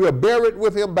 we are buried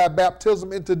with him by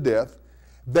baptism into death,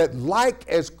 that like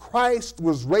as Christ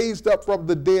was raised up from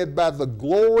the dead by the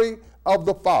glory of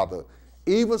the Father,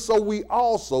 even so we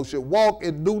also should walk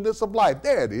in newness of life.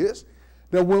 There it is.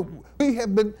 That we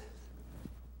have been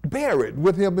buried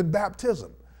with him in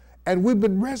baptism, and we've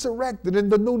been resurrected in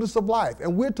the newness of life,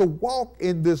 and we're to walk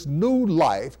in this new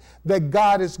life that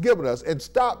God has given us, and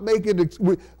stop making,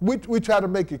 we try to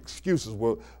make excuses.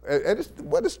 Well, and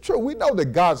it's true, we know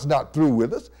that God's not through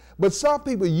with us, but some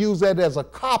people use that as a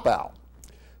cop-out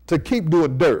to keep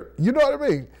doing dirt. You know what I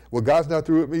mean? Well, God's not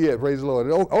through with me yet, praise the Lord.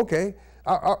 Okay,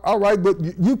 all right, but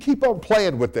you keep on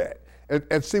playing with that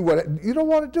and see what, you don't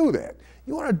want to do that.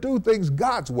 You want to do things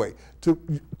God's way.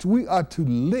 We are to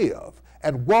live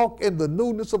and walk in the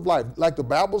newness of life. Like the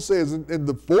Bible says in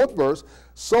the 4th verse,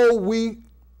 so we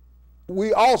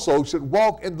also should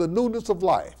walk in the newness of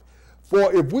life.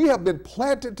 For if we have been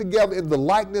planted together in the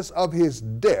likeness of his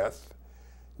death,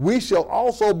 we shall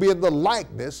also be in the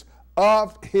likeness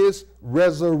of his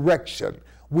resurrection.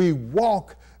 We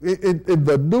walk in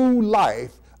the new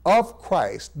life of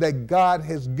Christ that God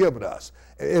has given us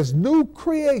as new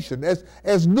creation,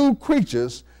 as new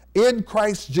creatures in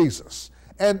Christ Jesus.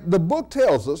 And the book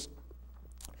tells us,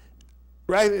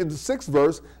 right in the 6th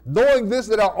verse, knowing this,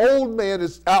 that our old man,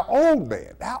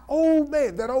 that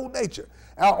old nature,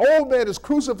 our old man is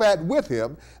crucified with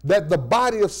him, that the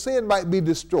body of sin might be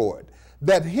destroyed,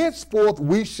 that henceforth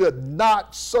we should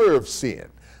not serve sin.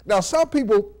 Now, some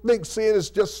people think sin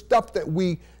is just stuff that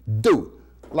we do,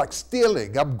 like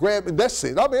stealing, I'm grabbing, that's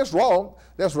sin. I mean, it's wrong.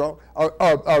 That's wrong.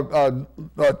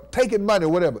 Taking money,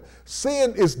 whatever.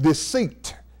 Sin is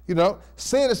deceit. You know,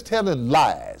 sin is telling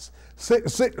lies. Sin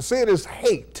is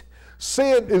hate.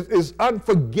 Sin is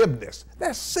unforgiveness.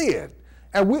 That's sin.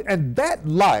 And that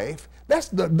life, that's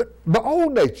the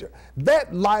old nature.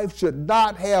 That life should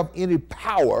not have any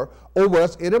power over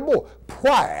us anymore.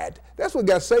 Pride, that's what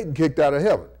got Satan kicked out of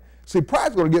heaven. See,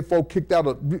 pride's going to get folk kicked out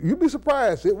of, you'd be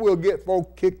surprised, it will get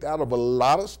folk kicked out of a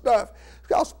lot of stuff,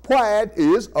 because pride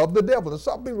is of the devil. And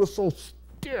some people are so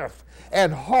stiff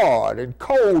and hard and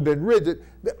cold and rigid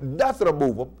that nothing will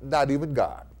move them, not even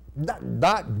God.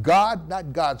 Not God,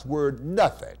 not God's word,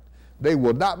 nothing. They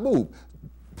will not move.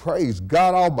 Praise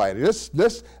God Almighty. Let's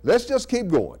just keep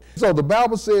going. So the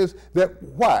Bible says that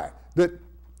why? That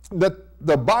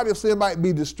the body of sin might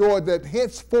be destroyed, that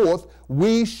henceforth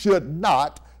we should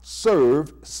not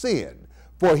serve sin.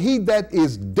 For he that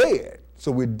is dead,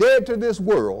 so we're dead to this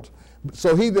world,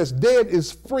 so he that's dead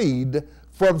is freed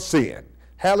from sin.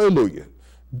 Hallelujah.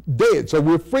 Dead. So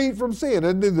we're freed from sin.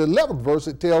 And in the 11th verse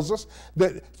it tells us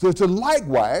that to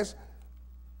likewise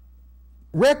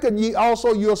reckon ye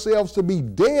also yourselves to be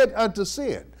dead unto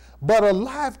sin, but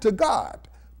alive to God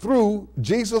through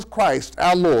Jesus Christ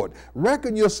our Lord.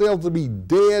 Reckon yourselves to be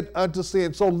dead unto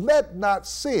sin. So let not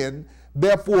sin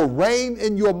therefore reign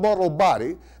in your mortal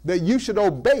body, that you should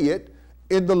obey it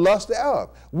in the lust thereof.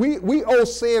 We owe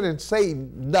sin and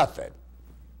Satan nothing.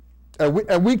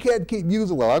 And we can't keep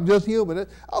using, well, I'm just human.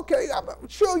 Okay, I'm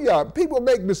sure y'all, people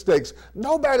make mistakes.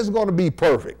 Nobody's going to be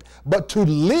perfect. But to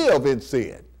live in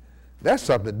sin, that's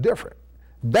something different.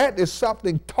 That is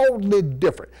something totally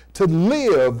different. To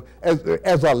live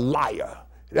as a liar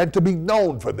and to be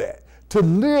known for that. To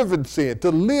live in sin,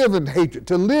 to live in hatred,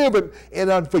 to live in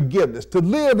unforgiveness, to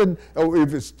live in,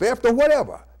 if it's theft or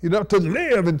whatever, you know, to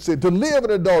live in sin, to live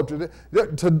in adultery,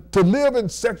 to live in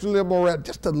sexual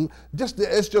immorality,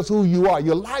 it's just who you are,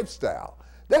 your lifestyle.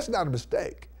 That's not a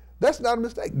mistake. That's not a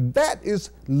mistake. That is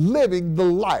living the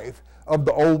life of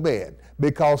the old man,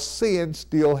 because sin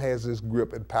still has its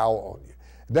grip and power on you.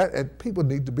 And people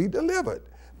need to be delivered.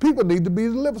 People need to be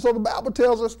delivered. So the Bible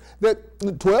tells us that in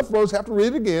the 12th verse, have to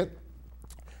read it again.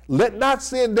 Let not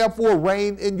sin therefore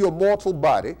reign in your mortal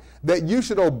body, that you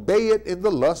should obey it in the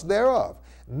lust thereof.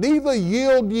 Neither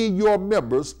yield ye your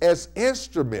members as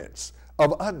instruments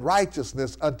of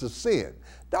unrighteousness unto sin.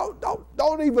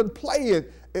 Don't even play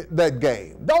that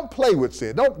game. Don't play with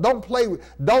sin. Don't try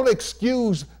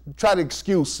to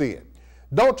excuse sin.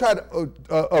 Don't try to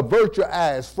avert your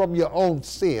eyes from your own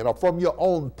sin or from your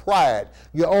own pride,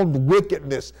 your own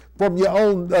wickedness, from your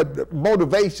own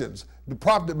motivations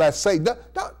prompted by Satan.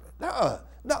 No,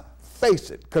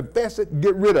 face it, confess it,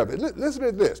 get rid of it. Listen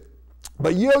to this.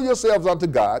 But yield yourselves unto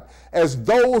God as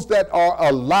those that are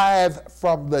alive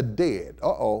from the dead.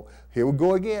 Here we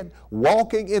go again.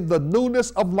 Walking in the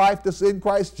newness of life that's in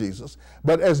Christ Jesus,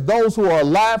 but as those who are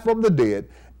alive from the dead,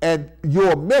 and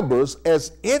your members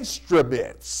as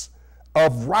instruments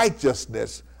of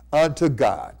righteousness unto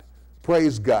God.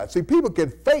 Praise God. See, people can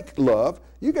fake love.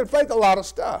 You can fake a lot of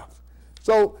stuff.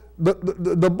 So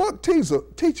the book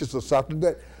teaches us something,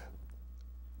 that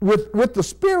with the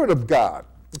Spirit of God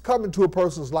coming to a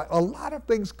person's life, a lot of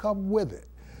things come with it.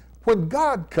 When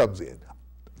God comes in,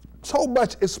 so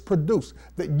much is produced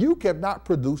that you cannot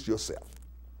produce yourself.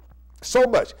 So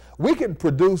much. We can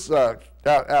produce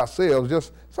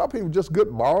ourselves. Some people just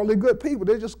good, morally good people.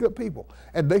 They're just good people.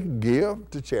 And they can give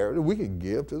to charity. We can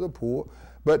give to the poor.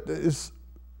 But it's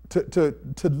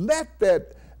to let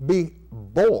that be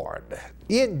born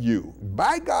in you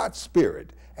by God's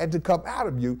Spirit and to come out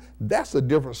of you, that's a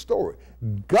different story.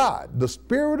 God, the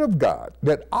Spirit of God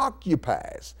that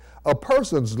occupies a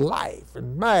person's life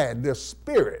and mind, their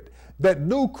spirit, that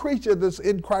new creature that's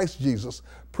in Christ Jesus,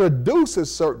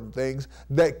 produces certain things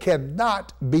that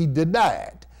cannot be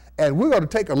denied. And we're going to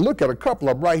take a look at a couple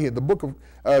of them right here in the book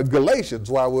of Galatians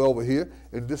while we're over here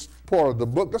in this part of the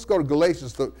book. Let's go to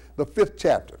Galatians, the 5th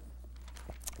chapter.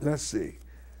 Let's see.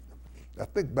 I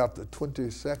think about the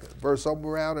 22nd verse,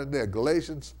 somewhere around in there.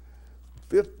 Galatians,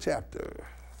 5th chapter.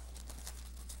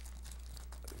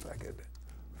 If I get it.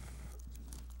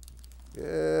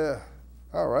 Yeah.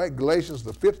 All right, Galatians,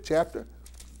 the 5th chapter,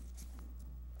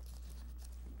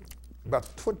 about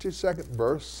the 22nd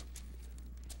verse.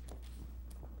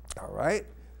 All right,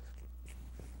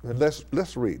 and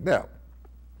let's read. Now,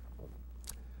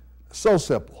 so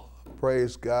simple,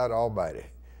 praise God Almighty.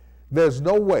 There's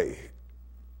no way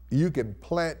you can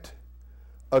plant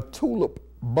a tulip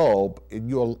bulb in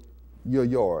your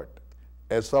yard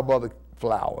and some other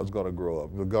flower is going to grow up,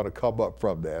 it's going to come up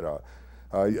from that.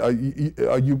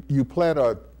 You plant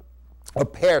a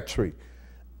pear tree,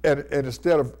 and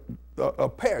instead of a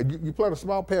pear, you plant a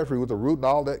small pear tree with a root and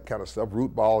all that kind of stuff,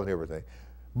 root ball and everything.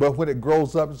 But when it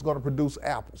grows up, it's going to produce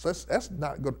apples. That's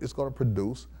not good. It's going to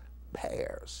produce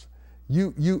pears.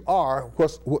 You are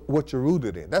what you're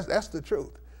rooted in. That's the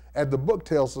truth. And the book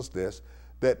tells us this,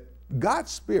 that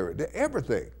God's Spirit, that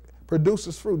everything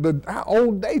produces fruit. Our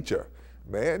own nature,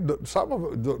 man. Some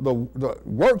of the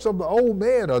works of the old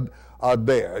man are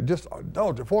there. Just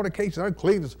adultery, fornication,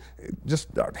 uncleanness, just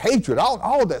hatred,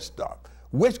 all that stuff,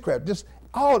 witchcraft, just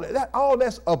all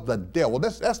that's of the devil.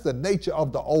 That's the nature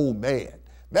of the old man.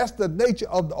 That's the nature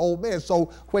of the old man.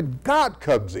 So when God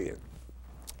comes in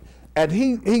and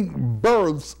he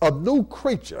births a new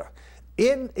creature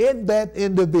in that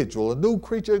individual, a new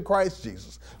creature in Christ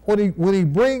Jesus, when he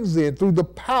brings in, through the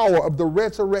power of the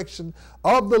resurrection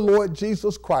of the Lord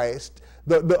Jesus Christ,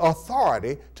 the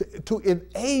authority to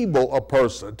enable a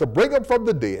person, to bring them from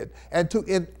the dead, and to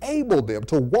enable them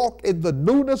to walk in the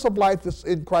newness of life that's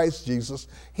in Christ Jesus,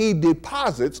 he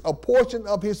deposits a portion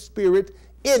of his Spirit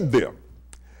in them.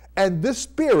 And this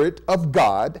Spirit of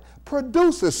God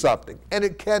produces something, and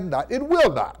it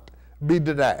will not be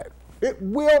denied. It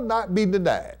will not be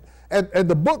denied. And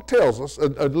the book tells us,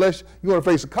 unless you want to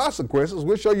face the consequences,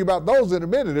 we'll show you about those in a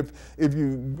minute if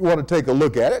you want to take a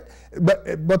look at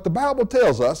it. But the Bible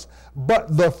tells us,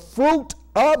 but the fruit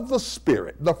of the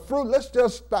Spirit, the fruit,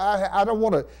 I don't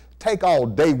want to take all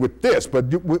day with this, but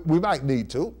we might need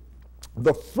to.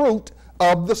 The fruit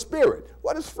of the Spirit.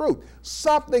 What is fruit?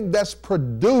 Something that's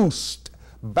produced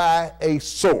by a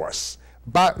source,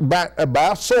 by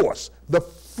a source. The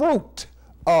fruit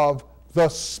of the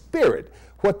Spirit.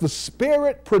 What the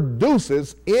Spirit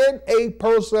produces in a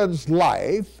person's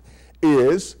life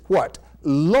is what?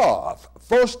 Love,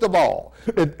 first of all.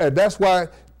 And that's why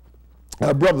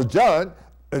Brother John,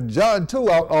 and John too,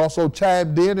 also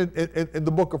chimed in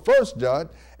the book of 1 John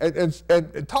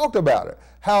and talked about it.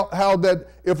 How that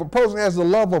if a person has the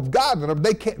love of God in them,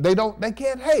 they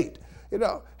can't hate. You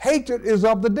know, hatred is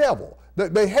of the devil.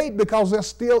 They hate because they're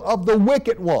still of the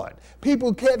wicked one.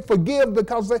 People can't forgive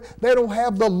because they don't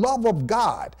have the love of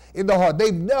God in their heart.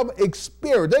 They've never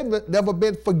experienced, they've never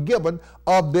been forgiven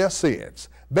of their sins.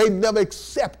 They've never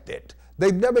accepted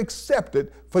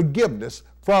forgiveness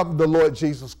from the Lord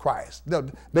Jesus Christ.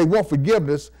 They want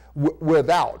forgiveness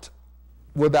without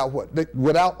what?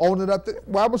 Without owning up to,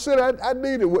 well, I would say I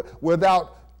need it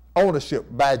without ownership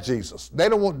by Jesus. They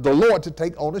don't want the Lord to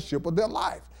take ownership of their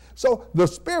life. So the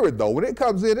Spirit, though, when it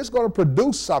comes in, it's going to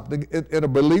produce something in a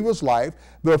believer's life.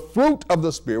 The fruit of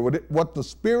the Spirit, what the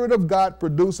Spirit of God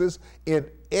produces in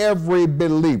every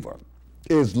believer,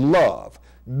 is love.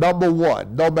 Number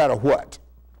one, no matter what.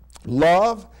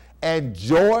 Love and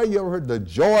joy. You ever heard the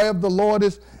joy of the Lord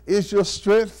is your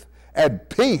strength? And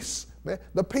peace. Man,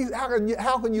 the peace. How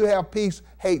can you have peace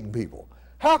hating people?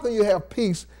 How can you have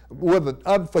peace with an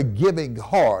unforgiving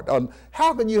heart?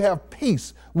 How can you have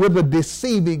peace with a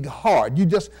deceiving heart? You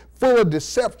just full of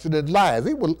deception and lies.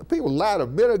 People lie to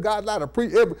men of God, lie to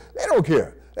priests. They don't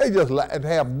care. They just lie and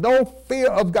have no fear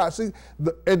of God. See,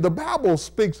 and the Bible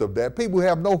speaks of that. People who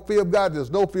have no fear of God,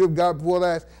 there's no fear of God before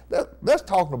their eyes. That's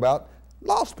talking about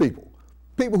lost people,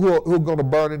 people who are going to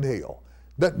burn in hell.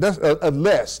 That's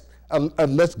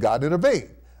unless God intervenes.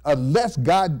 Unless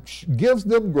God gives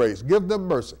them grace, gives them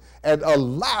mercy, and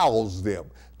allows them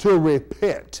to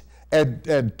repent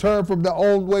and turn from their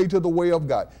own way to the way of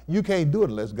God. You can't do it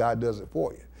unless God does it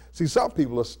for you. See, some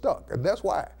people are stuck, and that's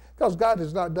why. Because God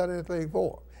has not done anything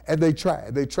for them. And they try.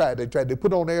 They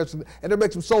put on airs, and it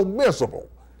makes them so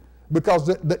miserable because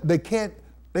they can't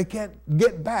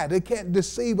get by. They can't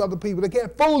deceive other people. They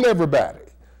can't fool everybody.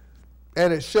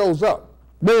 And it shows up.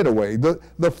 But anyway,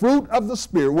 the fruit of the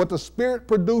Spirit, what the Spirit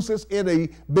produces in a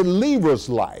believer's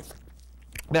life.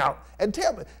 Now, and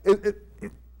tell me,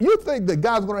 you think that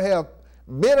God's going to have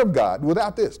men of God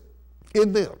without this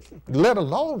in them, let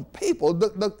alone people,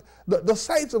 the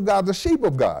saints of God, the sheep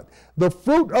of God. The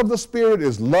fruit of the Spirit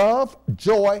is love,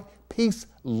 joy, peace,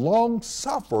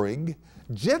 long-suffering,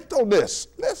 gentleness,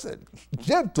 listen,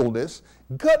 gentleness,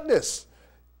 goodness,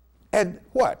 and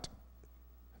what?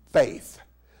 Faith.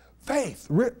 Faith.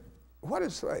 What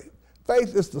is faith?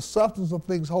 Faith is the substance of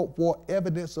things hoped for,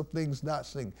 evidence of things not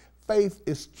seen. Faith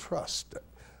is trust.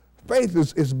 Faith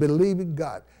is believing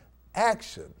God.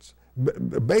 Actions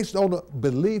based on a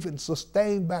belief and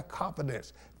sustained by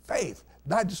confidence. Faith,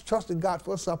 not just trusting God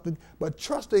for something, but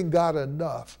trusting God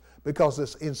enough because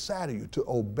it's inside of you to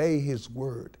obey His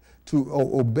word, to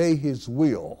obey His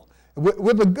will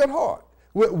with a good heart,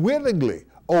 willingly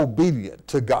obedient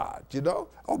to God,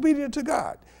 obedient to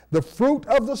God. The fruit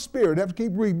of the Spirit, I have to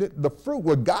keep reading it, the fruit,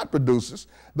 what God produces,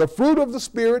 the fruit of the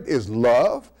Spirit is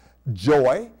love,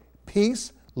 joy,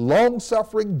 peace,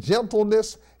 long-suffering,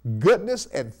 gentleness, goodness,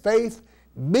 and faith,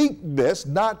 meekness,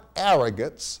 not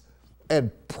arrogance, and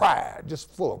pride,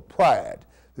 just full of pride.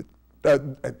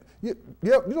 You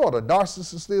know what a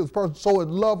narcissist is? A person so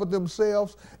in love with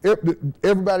themselves,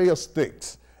 everybody else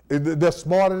thinks. They're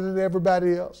smarter than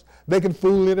everybody else. They can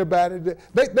fool anybody. They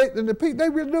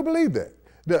really do believe that.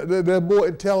 They're more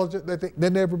intelligent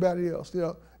than everybody else.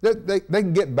 They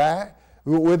can get by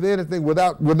with anything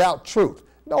without truth.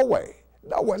 No way.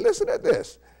 No way. Listen to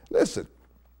this. Listen.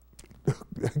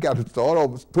 I got to start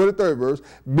over. 23rd verse.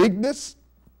 Meekness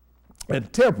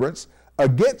and temperance,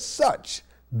 against such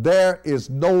there is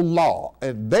no law.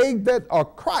 And they that are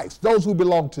Christ, those who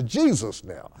belong to Jesus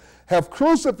now, have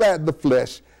crucified the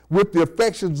flesh with the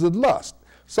affections and lust.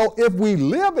 So if we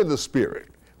live in the Spirit,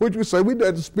 which we say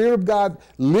the Spirit of God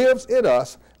lives in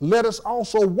us, let us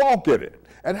also walk in it.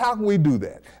 And how can we do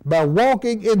that? By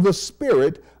walking in the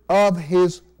Spirit of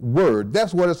His word.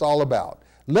 That's what it's all about.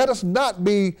 Let us not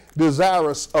be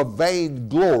desirous of vain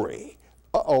glory.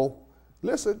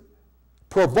 Listen,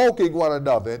 provoking one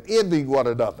another and envying one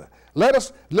another. Let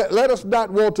us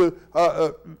not want to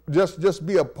just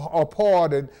be a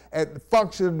part and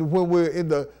function when we're in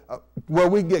where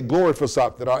we get glory for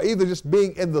something, or either just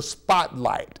being in the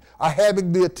spotlight, or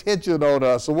having the attention on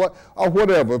us, or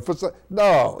whatever.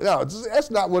 No,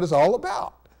 that's not what it's all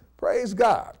about. Praise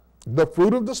God. The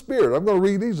fruit of the Spirit. I'm going to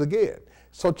read these again.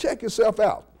 So check yourself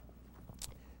out.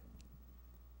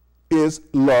 Is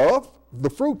love. The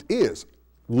fruit is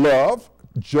love,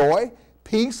 joy,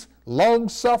 peace,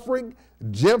 long-suffering,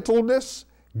 gentleness,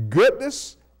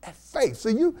 goodness, and faith.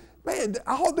 So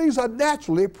all these are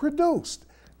naturally produced.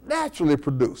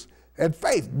 And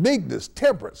faith, meekness,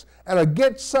 temperance, and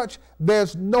against such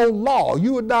there's no law.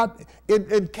 You are not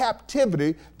in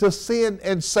captivity to sin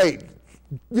and Satan.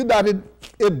 You're not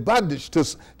in bondage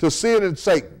to sin and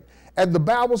Satan. And the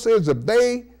Bible says that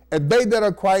they that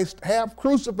are Christ have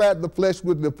crucified the flesh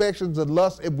with the affections and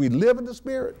lusts. If we live in the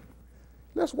Spirit,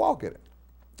 Let's walk in it.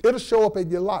 It'll show up in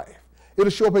your life. It'll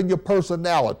show up in your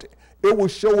personality. It will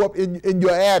show up in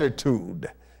your attitude.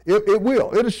 It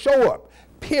will. It'll show up,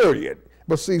 period.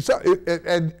 But see,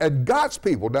 and God's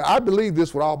people, now I believe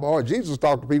this with all my heart. Jesus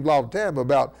talked to people all the time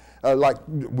about, like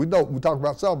we talked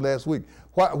about something last week.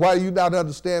 Why do you not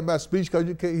understand my speech? Because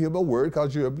you can't hear my word,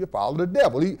 because you follow the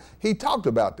devil. He talked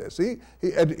about this. He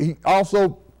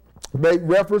also made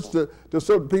reference to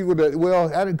certain people that,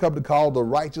 well, I didn't come to call the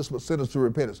righteous but sinners to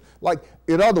repentance. Like,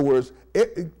 in other words,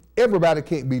 everybody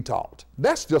can't be taught.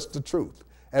 That's just the truth.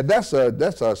 And that's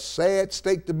a sad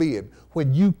state to be in,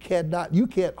 when you can't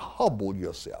humble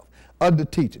yourself under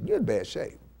teaching. You're in bad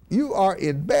shape. You are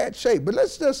in bad shape. But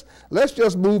let's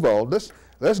just move on.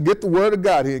 Let's get the word of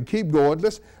God here and keep going.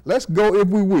 Let's go, if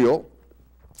we will,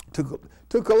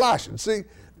 to Colossians. See,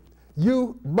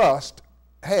 you must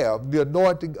have the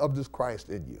anointing of this Christ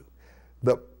in you.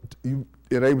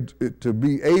 To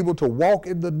be able to walk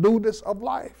in the newness of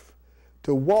life,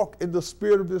 to walk in the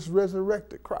spirit of this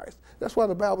resurrected Christ. That's why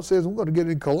the Bible says, we're going to get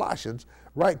in Colossians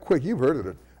right quick. You've heard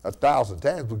it 1,000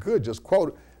 times. We could just quote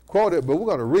it, but we're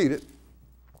going to read it.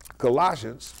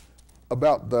 Colossians,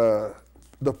 about the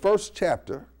first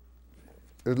chapter.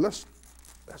 And let's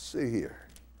see here.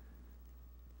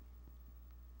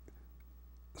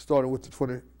 Starting with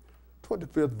the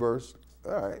 25th verse.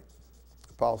 All right.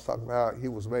 Paul's talking about how he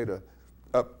was made a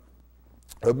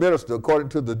minister according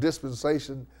to the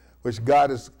dispensation which God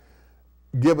has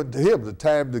given to him, the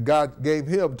time that God gave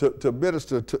him to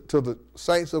minister to the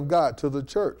saints of God, to the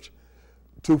church,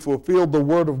 to fulfill the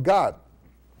word of God.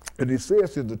 And he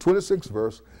says in the 26th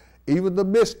verse, even the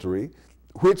mystery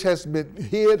which has been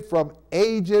hid from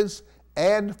ages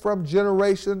and from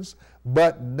generations,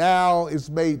 but now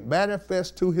is made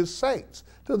manifest to his saints,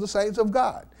 to the saints of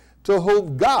God, to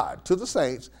whom God, to the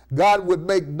saints, God would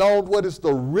make known what is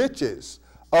the riches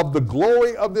of the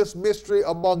glory of this mystery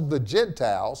among the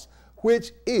Gentiles,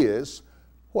 which is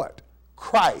what?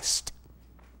 Christ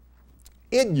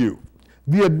in you.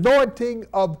 The anointing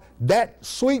of that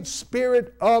sweet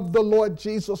spirit of the Lord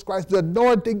Jesus Christ, the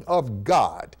anointing of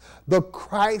God, the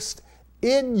Christ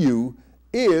in you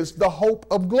is the hope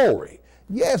of glory.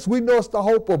 Yes, we know it's the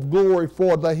hope of glory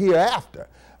for the hereafter,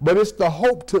 but it's the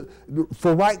hope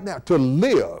for right now, to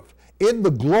live in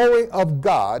the glory of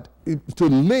God, to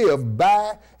live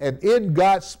by and in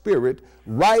God's Spirit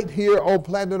right here on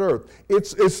planet Earth.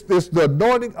 It's the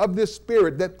anointing of this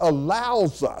Spirit that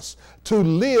allows us to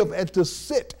live and to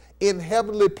sit in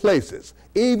heavenly places,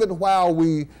 even while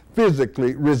we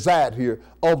physically reside here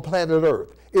on planet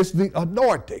Earth. It's the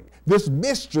anointing, this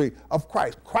mystery of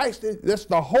Christ. Christ, that's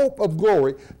the hope of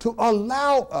glory, to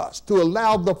allow us, to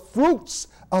allow the fruits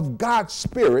of God's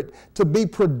Spirit to be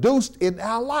produced in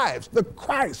our lives, the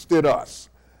Christ in us.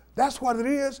 That's what it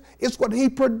is. It's what he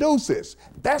produces.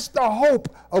 That's the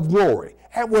hope of glory.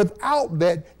 And without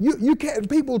that, you can't.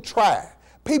 People try.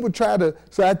 People try to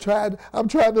say, I'm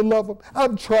trying to love them.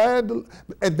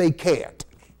 And they can't.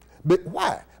 But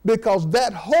why? Because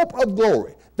that hope of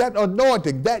glory, that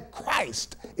anointing, that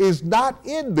Christ is not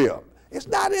in them. It's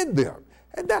not in them.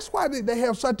 And that's why they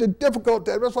have such a difficult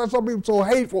time. That's why some people are so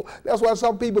hateful. That's why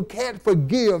some people can't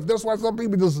forgive. That's why some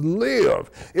people just live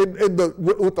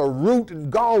with a root and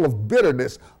gall of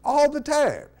bitterness all the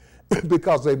time,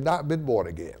 because they've not been born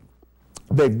again.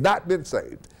 They've not been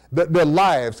saved. Their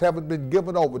lives haven't been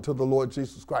given over to the Lord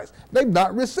Jesus Christ. They've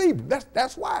not received it.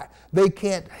 That's why they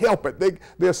can't help it.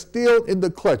 They're still in the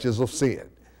clutches of sin.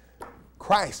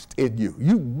 Christ in you.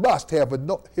 You must have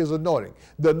his anointing,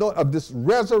 the anointing of this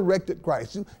resurrected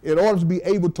Christ. In order to be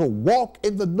able to walk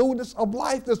in the newness of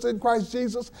life that's in Christ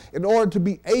Jesus, in order to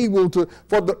be able to,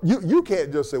 you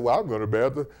can't just say, well, I'm going to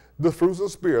bear the fruits of the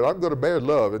Spirit. I'm going to bear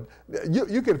love. And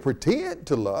you can pretend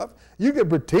to love. You can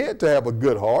pretend to have a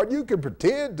good heart. You can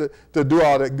pretend to do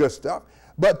all that good stuff.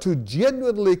 But to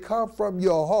genuinely come from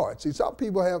your heart. See, some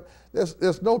people have,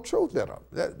 there's no truth in them.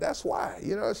 That's why,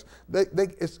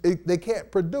 they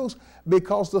can't produce,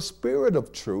 because the Spirit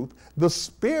of truth, the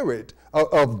Spirit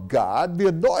of God, the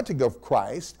anointing of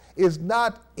Christ is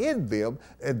not in them,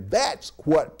 and that's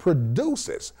what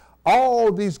produces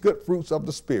all these good fruits of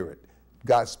the Spirit,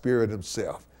 God's Spirit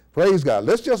himself. Praise God.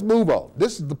 Let's just move on.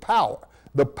 This is the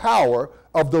power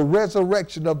of the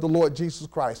resurrection of the Lord Jesus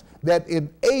Christ that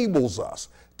enables us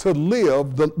to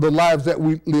live the lives that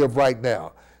we live right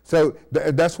now. So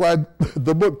that's why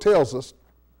the book tells us,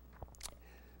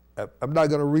 I'm not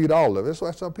going to read all of it. That's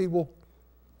why some people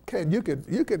you can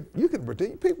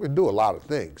pretend. People can do a lot of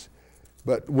things,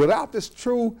 but without this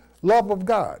true love of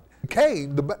God,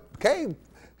 Cain,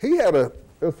 he had a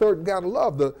certain kind of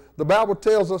love. The Bible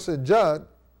tells us in John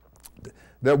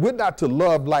that we're not to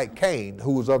love like Cain,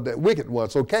 who was of that wicked one.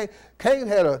 So Cain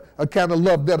had a kind of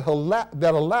love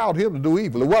that allowed him to do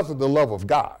evil. It wasn't the love of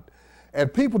God.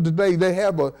 And people today, they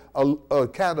have a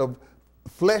kind of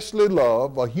fleshly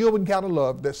love, a human kind of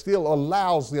love that still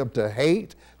allows them to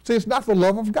hate. See, it's not the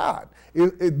love of God.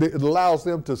 It allows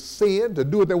them to sin, to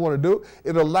do what they want to do.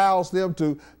 It allows them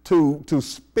to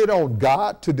spit on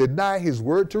God, to deny his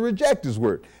word, to reject his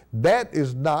word. That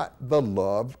is not the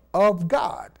love of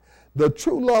God. The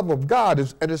true love of God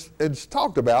is, and it's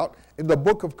talked about in the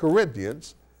book of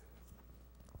Corinthians,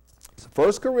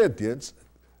 1 Corinthians,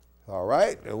 all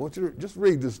right? I want you to just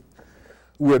read this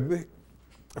with me.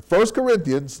 1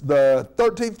 Corinthians, the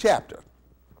 13th chapter,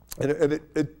 and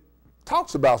it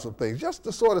talks about some things just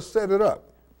to sort of set it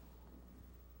up.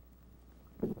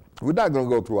 We're not going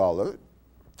to go through all of it,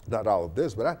 not all of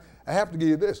this, but I have to give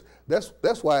you this.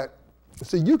 That's why,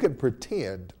 see, you can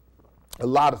pretend a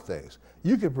lot of things.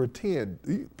 You can pretend,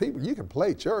 you can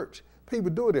play church.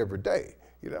 People do it every day,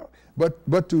 you know.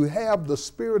 But to have the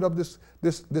spirit of this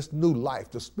new life,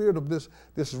 the spirit of this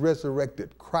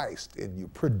resurrected Christ in you,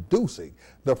 producing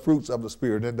the fruits of the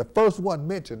Spirit. And the first one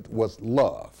mentioned was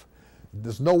love.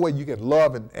 There's no way you can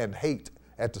love and hate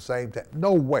at the same time.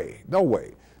 No way, no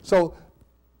way. So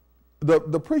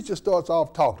the preacher starts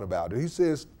off talking about it. He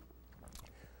says,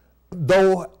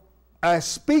 though I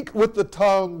speak with the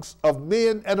tongues of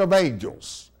men and of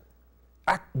angels,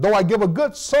 though I give a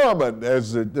good sermon,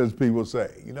 as people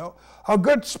say, you know, a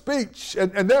good speech,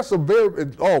 and there's some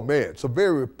some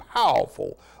very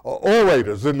powerful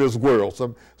orators in this world.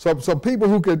 Some people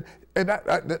who can, and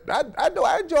I know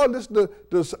I enjoy listening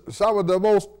to some of the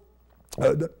most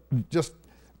just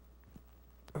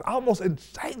almost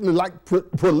insanely like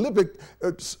prolific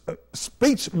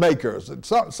speech makers, and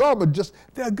some are just,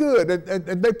 they're good,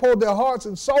 and they pour their hearts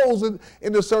and souls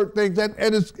into certain things,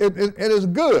 and it's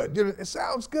good. You know, it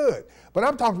sounds good. But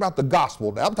I'm talking about the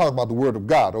gospel now. I'm talking about the word of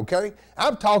God, okay?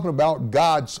 I'm talking about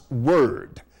God's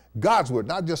word. God's word,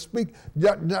 not just speak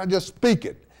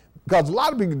it. Because a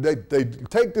lot of people, they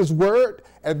take this word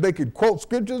and they can quote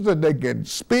scriptures and they can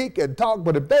speak and talk,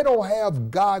 but if they don't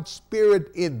have God's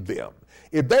Spirit in them,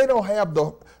 if they don't have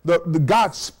the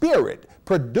God's Spirit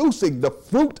producing the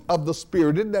fruit of the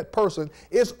Spirit in that person,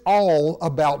 it's all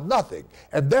about nothing.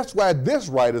 And that's why this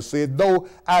writer said, though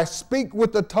I speak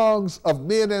with the tongues of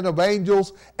men and of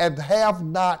angels and have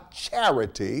not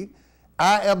charity,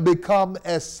 I am become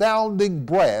as sounding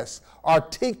brass or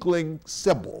tinkling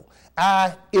cymbal.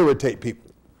 I irritate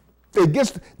people.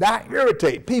 I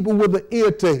irritate people with an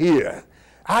ear to hear.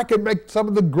 I can make some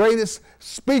of the greatest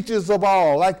speeches of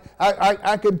all. Like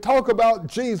I can talk about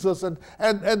Jesus and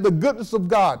the goodness of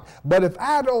God. But if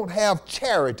I don't have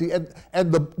charity,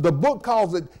 and the book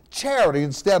calls it charity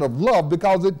instead of love,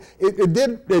 because it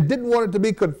didn't want it to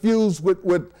be confused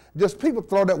with just people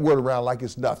throw that word around like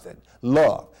it's nothing.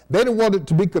 Love. They didn't want it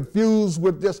to be confused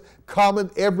with just common,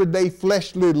 everyday,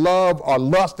 fleshly love or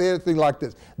lust or anything like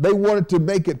this. They wanted to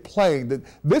make it plain that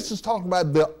this is talking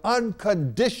about the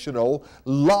unconditional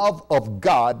love of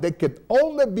God that can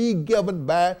only be given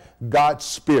by God's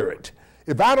Spirit.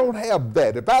 If I don't have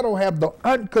that, if I don't have the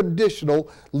unconditional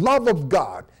love of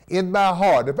God in my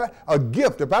heart, if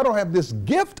I don't have this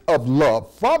gift of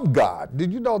love from God,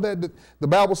 did you know that the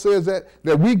Bible says that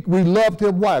we loved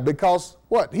him? Why? Because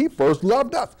what? He first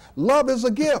loved us. Love is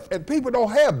a gift, and people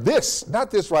don't have this,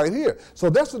 not this right here. So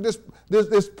that's what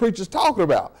this preacher's talking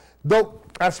about. Though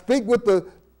I speak with the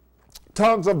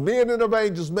tongues of men and of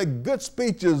angels, make good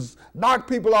speeches, knock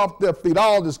people off their feet,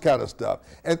 all this kind of stuff,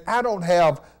 and I don't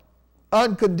have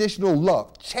unconditional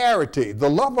love, charity, the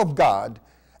love of God,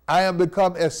 I am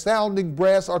become as sounding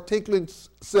brass or tinkling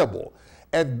cymbal.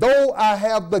 And though I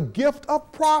have the gift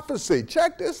of prophecy,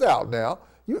 check this out now.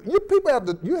 You people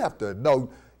have to know,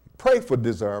 pray for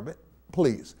discernment,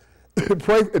 please.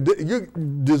 Pray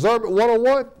discernment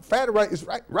 101, it's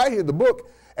right here in the book.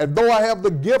 And though I have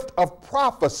the gift of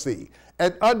prophecy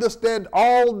and understand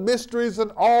all mysteries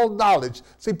and all knowledge.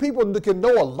 See, people can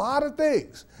know a lot of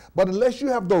things, but unless you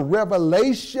have the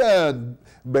revelation,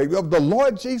 baby, of the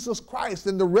Lord Jesus Christ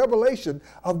and the revelation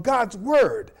of God's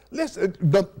word, listen,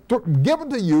 given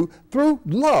to you through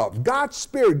love, God's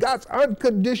Spirit, God's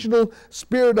unconditional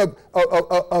spirit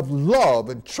of love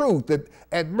and truth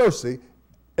and mercy,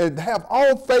 and have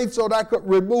all faith so that I could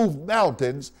remove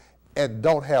mountains, and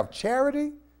don't have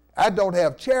charity, I don't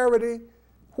have charity,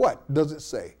 what does it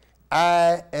say?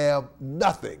 I am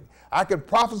nothing. I can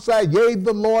prophesy, yea,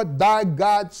 the Lord thy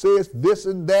God says this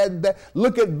and that and that.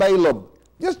 Look at Balaam.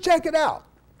 Just check it out.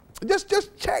 Just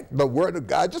check the word of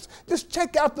God. Just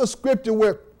check out the scripture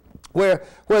where where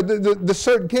the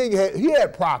certain king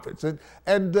had prophets, and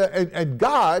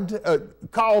God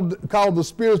called the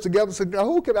spirits together and said, now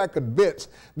who can I convince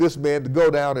this man to go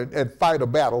down and fight a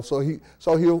battle so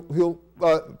he'll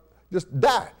just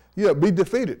die, be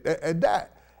defeated and die.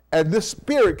 And this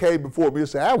spirit came before me and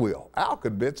said, I'll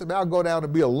convince him. I'll go down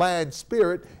and be a lying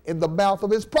spirit in the mouth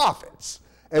of his prophets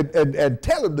and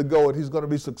tell him to go, and he's going to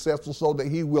be successful so that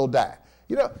he will die.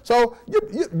 So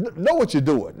you know what you're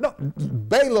doing. No,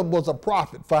 Balaam was a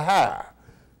prophet for hire.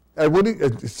 And when he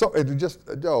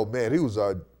was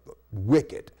a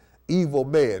wicked, evil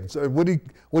man. So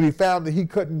when he found that he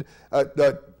couldn't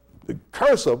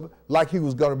curse him like he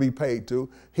was going to be paid to,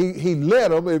 he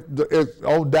led him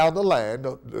on down the line.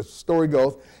 The story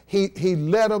goes, he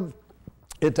led him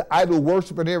into idol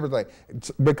worship and everything,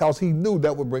 because he knew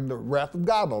that would bring the wrath of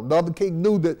God on. Another king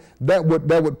knew that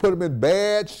would put him in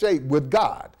bad shape with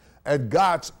God, and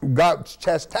God's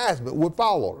chastisement would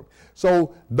fall on him.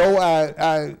 So though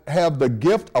I have the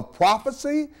gift of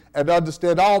prophecy and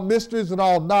understand all mysteries and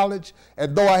all knowledge,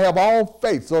 and though I have all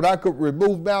faith so that I could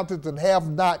remove mountains and have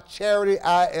not charity,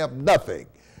 I am nothing.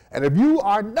 And if you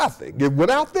are nothing,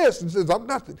 without this, it says I'm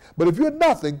nothing. But if you're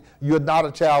nothing, you're not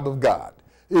a child of God.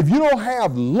 If you don't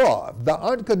have love, the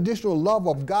unconditional love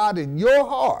of God in your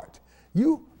heart,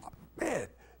 you're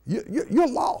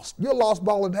lost. You're lost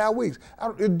ball in how weeks.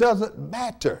 It doesn't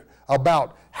matter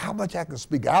about how much I can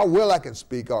speak, how well I can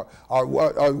speak, or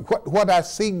what I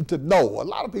seem to know. A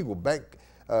lot of people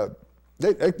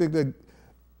they think they're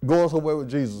going somewhere with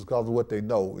Jesus because of what they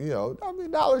know.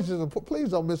 Knowledge is important. Please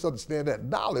don't misunderstand that.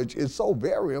 Knowledge is so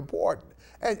very important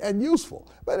and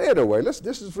useful. But anyway, let's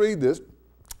just read this.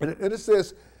 And it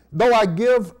says, though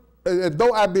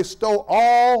I bestow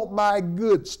all my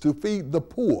goods to feed the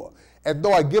poor, and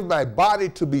though I give my body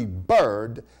to be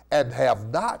burned and have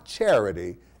not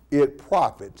charity, it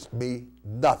profits me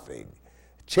nothing.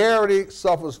 Charity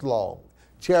suffers long.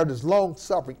 Charity is long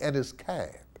suffering and is kind.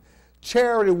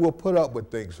 Charity will put up with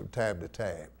things from time to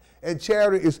time. And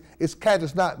charity is kind.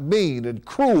 It's not mean and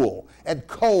cruel and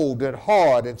cold and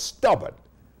hard and stubborn.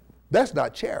 That's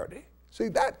not charity. See,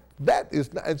 that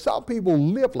is not, and some people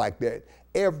live like that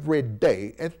every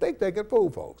day and think they can fool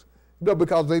folks,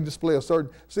 because they display a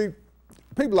certain. See,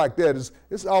 people like that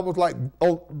it's almost like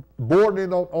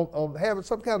bordering on having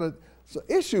some kind of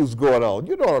issues going on.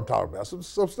 You know what I'm talking about? Some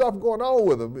stuff going on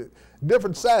with them,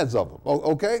 different sides of them.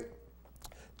 Okay.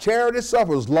 Charity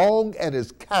suffers long and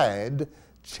is kind.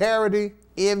 Charity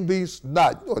envies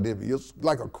not. You know what envy is?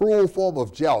 Like a cruel form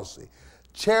of jealousy.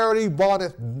 Charity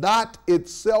vaunteth not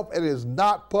itself and is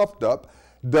not puffed up,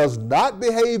 does not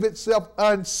behave itself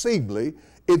unseemly,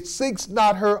 it seeks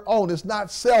not her own, it's not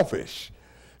selfish,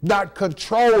 not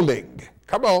controlling.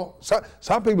 Come on,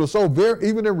 some people are so very,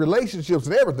 even in relationships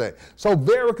and everything, so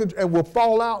very, and will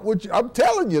fall out with you. I'm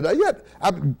telling you that,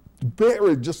 I'm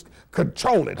very just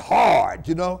controlling, hard,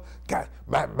 got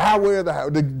my way of the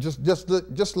house,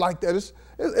 just like that.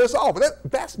 It's awful.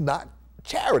 That's not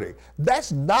charity.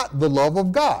 That's not the love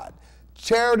of God.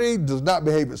 Charity does not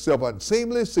behave itself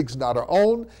unseemly, seeks not her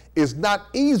own, is not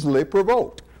easily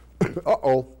provoked.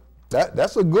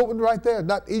 That's a good one right there.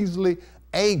 Not easily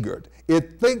angered.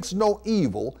 It thinks no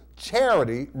evil.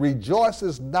 Charity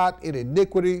rejoices not in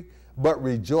iniquity, but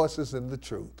rejoices in the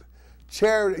truth.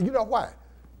 Charity, you know why?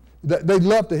 They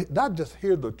love to not just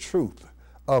hear the truth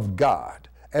of God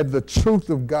and the truth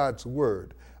of God's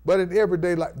word, but in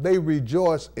everyday life, they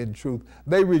rejoice in truth.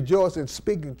 They rejoice in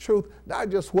speaking truth, not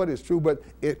just what is true, but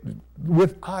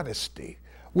with honesty.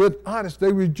 With honesty,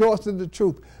 they rejoice in the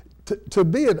truth. To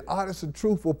be an honest and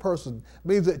truthful person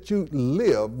means that you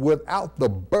live without the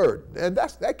burden, and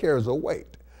that carries a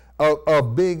weight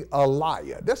of being a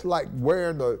liar. That's like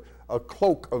wearing a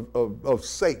cloak of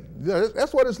Satan.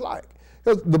 That's what it's like.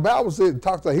 Because the Bible says, it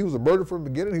talks about he was a murderer from the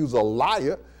beginning, he was a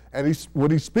liar. And when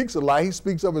he speaks a lie, he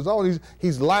speaks of his own.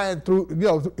 He's lying through,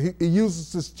 he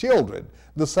uses his children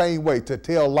the same way to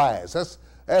tell lies.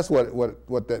 That's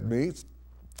what that means.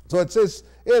 So it says,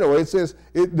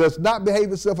 it does not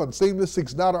behave itself unseemly,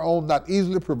 seeks not her own, not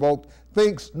easily provoked,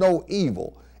 thinks no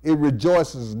evil. It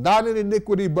rejoices not in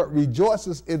iniquity, but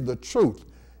rejoices in the truth.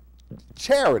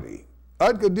 Charity,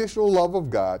 unconditional love of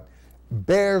God,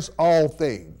 bears all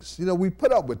things. We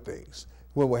put up with things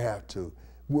when we have to.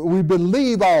 We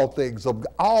believe all things,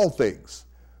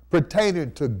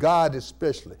 pertaining to God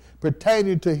especially,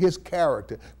 pertaining to his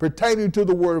character, pertaining to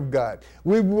the word of God.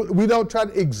 We don't try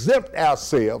to exempt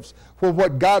ourselves from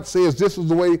what God says this is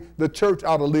the way the church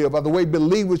ought to live, or the way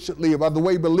believers should live, or the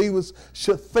way believers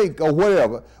should think, or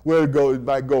whatever. Where it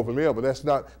might go from there, but that's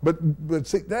not, but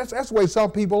see, that's the way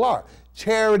some people are.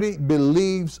 Charity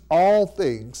believes all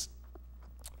things,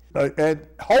 and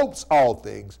hopes all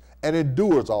things and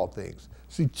endures all things.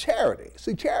 See,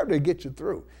 charity gets you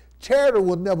through. Charity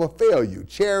will never fail you.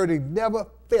 Charity never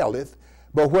faileth,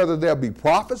 but whether there be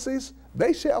prophecies,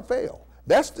 they shall fail.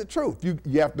 That's the truth. You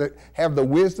have to have the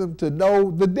wisdom to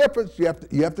know the difference. You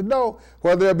have to know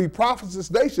whether there be prophecies,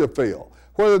 they shall fail.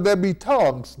 Whether there be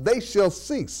tongues, they shall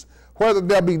cease. Whether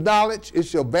there be knowledge, it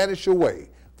shall vanish away.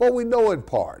 For we know in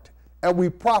part, and we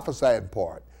prophesy in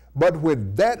part. But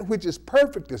when that which is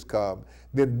perfect is come,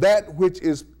 then that which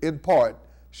is in part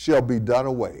shall be done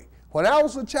away. When I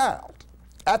was a child,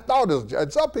 I thought as a child,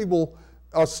 and some people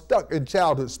are stuck in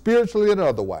childhood spiritually and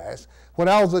otherwise. When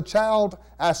I was a child,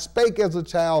 I spake as a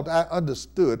child, I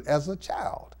understood as a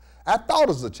child. I thought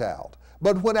as a child.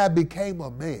 But when I became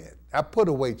a man, I put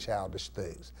away childish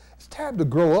things. It's time to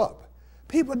grow up.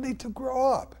 People need to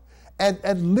grow up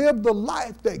and live the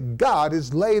life that God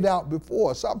has laid out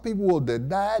before. Some people will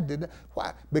deny.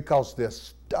 Why? Because they're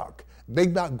stuck.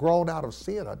 They've not grown out of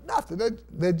sin or nothing.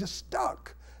 They're just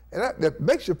stuck. And that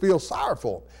makes you feel sorry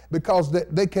for them because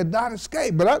they cannot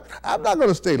escape. But I'm not going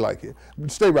to stay right here.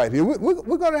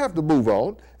 We're going to have to move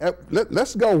on. And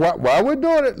let's go. While we're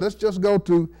doing it, let's just go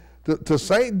to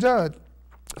St. John.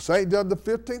 St. John the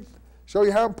 15th. Show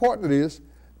you how important it is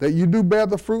that you do bear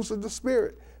the fruits of the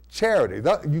Spirit. Charity.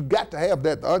 You got to have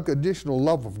that unconditional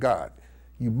love of God.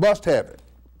 You must have it.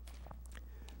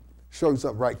 Show you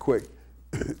something right quick.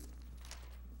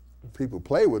 People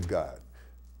play with God.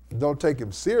 Don't take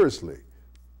him seriously.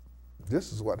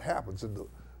 This is what happens in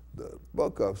the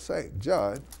book of St.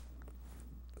 John.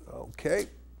 Okay.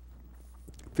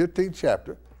 15th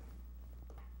chapter.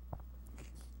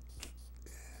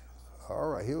 All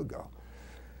right, here we go.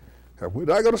 We're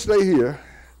not going to stay here.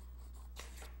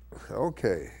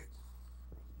 Okay.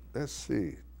 Let's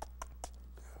see.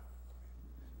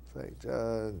 St.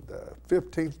 John, the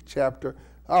 15th chapter.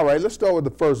 All right, let's start with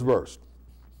the first verse.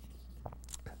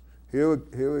 Here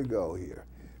we go here.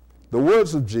 The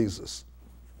words of Jesus.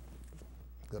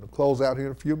 I'm going to close out here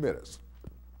in a few minutes.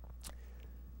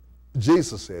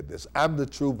 Jesus said this, I'm the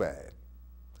true vine.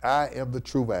 I am the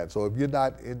true vine. So if you're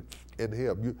not in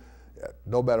him,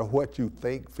 no matter what you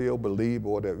think, feel, believe,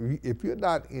 or whatever, if you're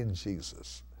not in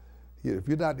Jesus, if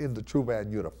you're not in the true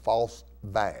vine, you're in a false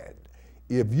vine.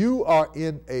 If you are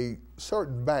in a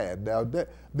certain vine, now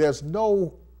there's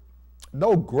no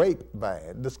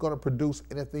grapevine that's going to produce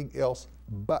anything else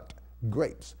but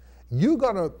grapes. You're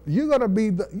gonna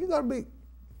be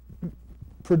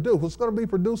produced. What's going to be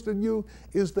produced in you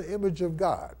is the image of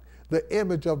God, the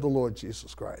image of the Lord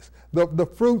Jesus Christ. The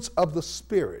fruits of the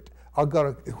Spirit are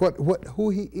going to who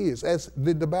He is. As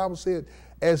the Bible said,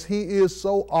 as He is,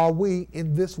 so are we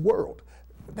in this world.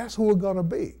 That's who we're going to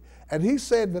be. And He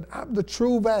said that I'm the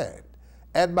true vine,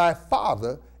 and my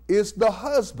Father is the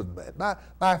husbandman.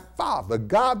 My Father,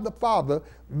 God the Father,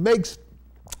 makes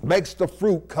the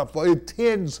fruit come forth. It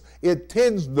tends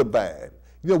the vine.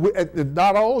 You know, and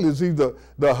not only is He the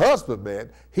husbandman,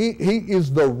 He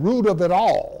is the root of it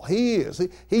all. He's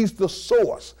the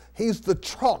source. He's the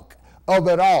trunk of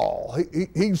it all. He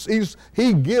is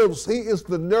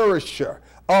the nourisher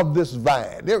of this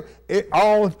vine.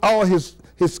 All His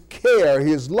care,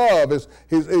 His love,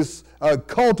 His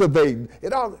cultivating.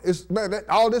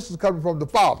 All this is coming from the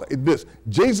Father.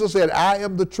 Jesus said, I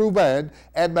am the true vine,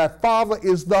 and my Father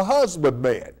is the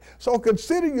husbandman. So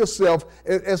consider yourself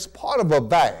as part of a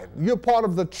vine. You're part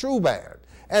of the true vine.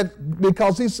 And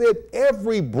because He said,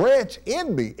 every branch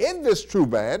in me, in this true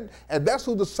vine, and that's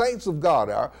who the saints of God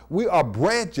are, we are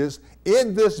branches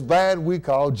in this vine we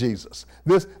call Jesus.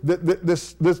 This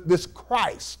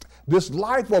Christ. This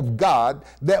life of God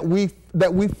that we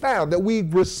found, that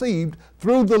we've received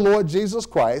through the Lord Jesus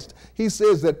Christ. He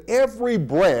says that every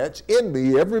branch in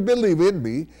me, every believer in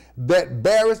me, that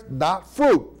beareth not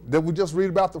fruit. Did we just read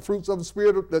about the fruits of the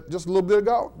Spirit just a little bit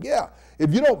ago? Yeah.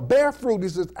 If you don't bear fruit, He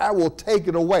says, I will take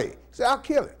it away. He said, I'll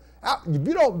kill it. If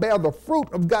you don't bear the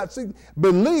fruit of God, see,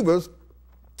 believers,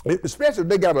 especially if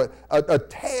they got a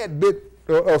tad bit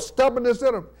of stubbornness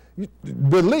in them,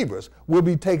 believers will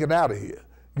be taken out of here.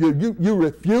 You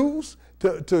refuse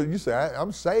to you say,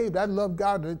 I'm saved, I love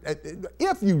God.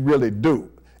 If you really do,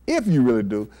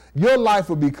 your life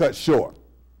will be cut short,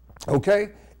 okay?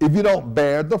 If you don't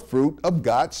bear the fruit of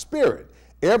God's Spirit.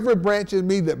 Every branch in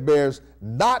me that bears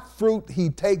not fruit, He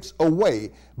takes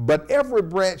away. But every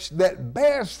branch that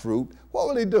bears fruit, what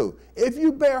will He do? If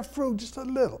you bear fruit just a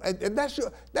little, and that's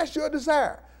your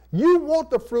desire. You want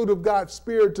the fruit of God's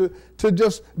Spirit to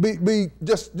just be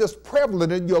just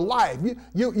prevalent in your life.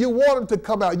 You want them to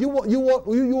come out. You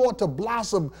want to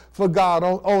blossom for God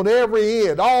on every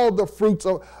end, all the fruits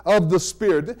of the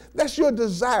Spirit. That's your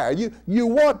desire. You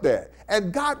want that.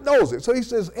 And God knows it. So he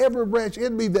says, every branch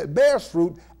in me that bears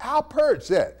fruit, I'll purge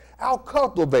that. I'll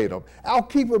cultivate them. I'll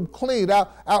keep them clean.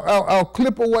 I'll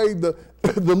clip away the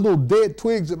little dead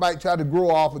twigs that might try to grow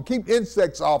off and keep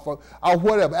insects off or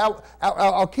whatever.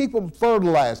 I'll keep them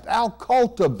fertilized. I'll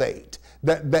cultivate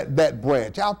that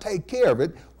branch. I'll take care of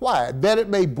it. Why? That it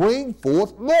may bring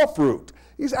forth more fruit.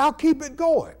 He said, I'll keep it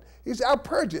going. He said, I'll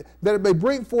purge it, that it may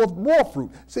bring forth more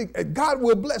fruit. See, God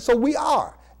will bless. So we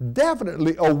are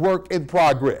definitely a work in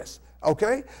progress.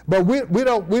 Okay? But we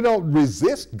don't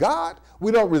resist God.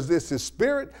 We don't resist his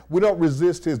spirit. We don't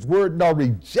resist his word, nor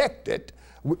reject it.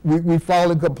 We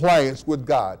fall in compliance with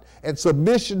God and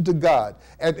submission to God.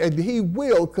 And he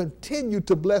will continue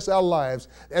to bless our lives.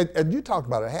 And you talk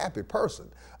about a happy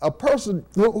person. A person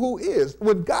who is,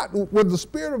 when the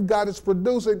Spirit of God is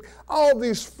producing all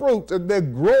these fruits and they're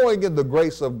growing in the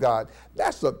grace of God,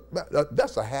 that's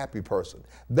a happy person.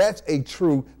 That's a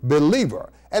true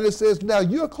believer. And it says, now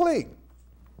you're clean.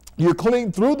 You're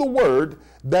clean through the word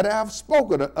that I have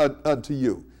spoken unto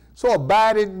you. So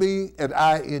abide in me and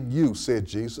I in you, said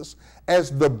Jesus,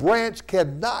 as the branch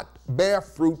cannot bear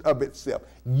fruit of itself.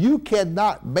 You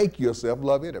cannot make yourself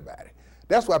love anybody.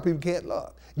 That's why people can't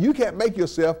love. You can't make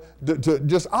yourself to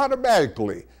just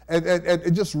automatically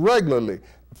and just regularly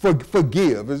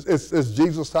forgive. As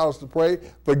Jesus taught us to pray,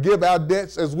 forgive our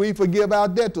debts as we forgive our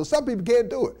debtors. Some people can't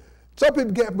do it. Some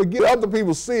people can't forgive other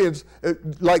people's sins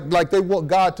like they want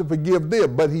God to forgive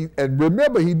them. But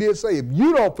remember, he did say, if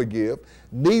you don't forgive,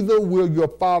 neither will your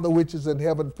Father which is in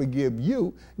heaven forgive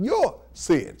you your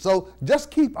sin. So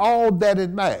just keep all that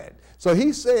in mind. So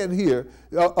he's saying here,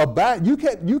 you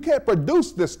can't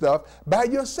produce this stuff by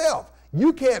yourself.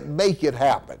 You can't make it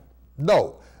happen.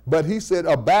 No. But he said,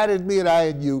 abide in me and I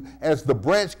in you, as the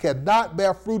branch cannot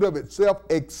bear fruit of itself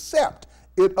except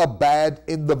it abide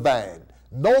in the vine.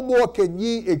 No more can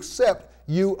ye except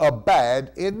you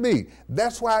abide in me.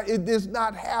 That's why it is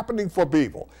not happening for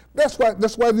people. That's why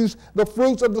the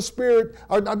fruits of the Spirit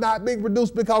are not being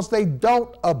produced, because they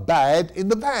don't abide in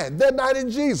the vine. They're not in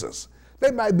Jesus.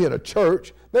 They might be in a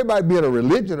church, they might be in a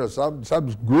religion or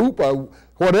some group or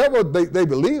whatever they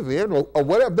believe in or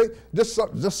whatever, just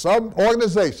some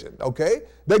organization, okay?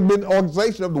 They can be an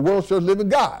organization of the World Church of the Living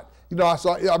God. You know,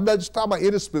 I'm not just talking about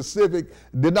any specific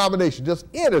denomination, just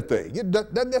anything. It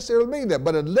doesn't necessarily mean that.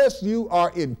 But unless you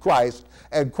are in Christ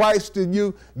and Christ in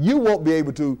you, you won't be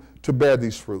able to bear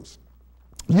these fruits.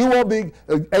 You won't be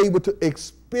able to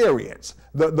experience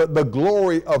the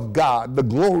glory of God, the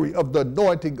glory of the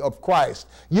anointing of Christ.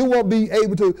 You won't be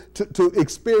able to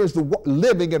experience the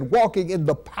living and walking in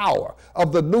the power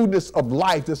of the newness of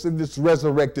life that's in this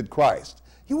resurrected Christ.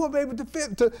 You won't be able to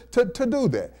do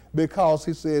that, because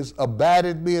he says, abide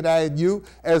in me and I in you,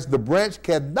 as the branch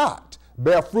cannot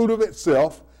bear fruit of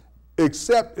itself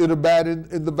except it abide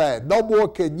in the vine. No more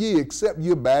can ye except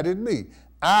you abide in me.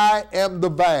 I am the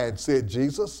vine, said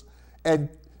Jesus, and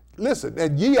listen,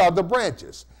 and ye are the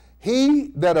branches.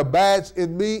 He that abides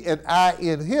in me and I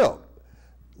in him,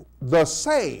 the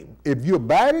same. If you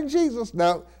abide in Jesus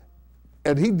now,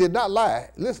 and he did not lie.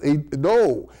 Listen,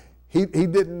 he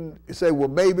didn't say, well,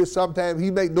 maybe sometime.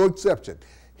 He made no exception.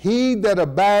 He that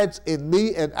abides in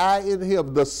me and I in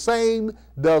him, the same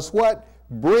does what?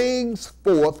 Brings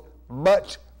forth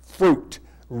much fruit.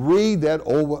 Read that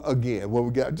over again.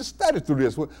 Just study through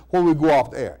this when we go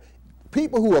off the air.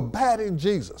 People who abide in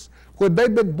Jesus, when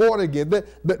they've been born again,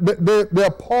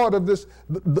 they're part of this,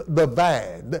 the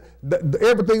vine,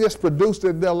 everything that's produced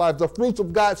in their lives, the fruits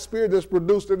of God's Spirit that's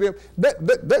produced in them, they're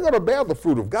going to bear the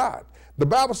fruit of God. The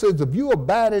Bible says, if you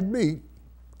abide in me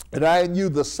and I in you,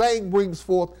 the same brings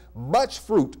forth much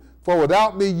fruit, for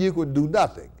without me you can do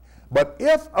nothing. But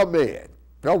if a man,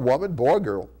 a woman, boy,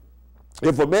 girl,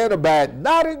 if a man abide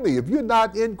not in me, if you're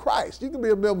not in Christ, you can be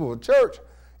a member of a church,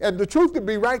 and the truth can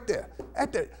be right there.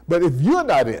 But if you're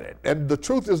not in it, and the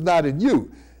truth is not in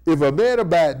you, if a man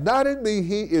abide not in me,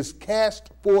 he is cast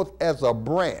forth as a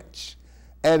branch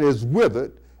and is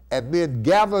withered, and men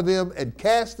gather them and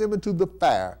cast them into the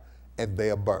fire, and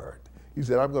they are burned. He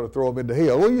said, I'm going to throw them into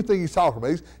hell. What do you think he's talking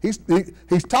about?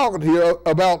 He's talking here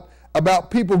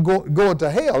about people going to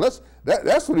hell.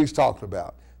 That's what he's talking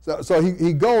about. So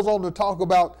he goes on to talk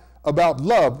about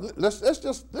love. Let's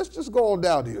just go on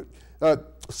down here.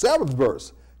 7th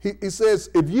verse. He says,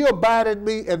 if you abide in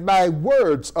me and my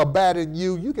words abide in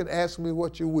you, you can ask me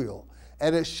what you will,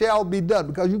 and it shall be done,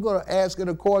 because you're going to ask in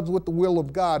accordance with the will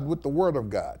of God, with the word of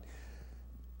God.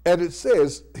 And it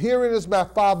says, herein is my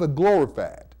Father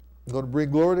glorified. I'm going to bring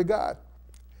glory to God,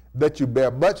 that you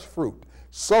bear much fruit.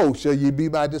 So shall ye be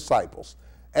my disciples.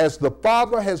 As the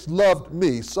Father has loved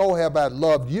me, so have I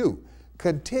loved you.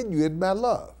 Continue in my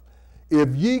love.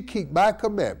 If ye keep my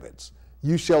commandments,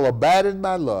 you shall abide in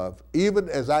my love, even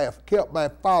as I have kept my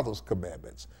Father's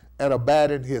commandments and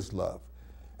abide in his love.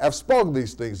 I've spoken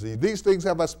these things to you. These things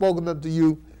have I spoken unto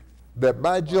you, that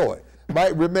my joy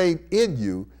might remain in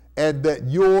you, and that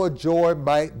your joy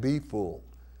might be full.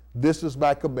 This is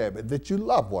my commandment, that you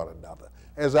love one another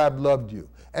as I've loved you.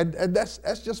 And that's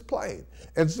just plain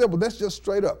and simple. That's just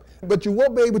straight up. But you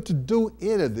won't be able to do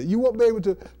anything. You won't be able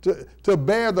to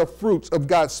bear the fruits of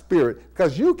God's Spirit,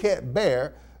 because you can't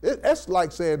bear. That's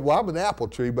like saying, well, I'm an apple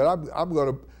tree, but I'm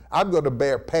going to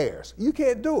bear pears. You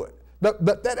can't do it.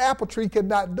 That apple tree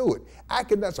cannot do it. I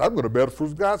cannot say, I'm going to bear the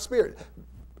fruits of God's Spirit.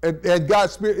 And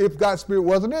God's Spirit, if God's Spirit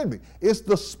wasn't in me. It's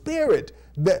the Spirit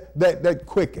that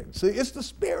quickens. See, it's the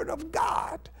Spirit of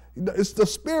God. It's the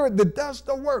Spirit that does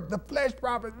the work. The flesh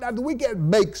profits. Now, we can't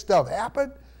make stuff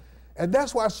happen. And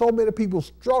that's why so many people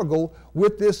struggle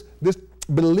with this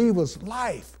believer's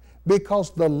life,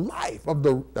 because the life of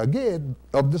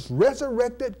this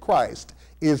resurrected Christ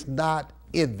is not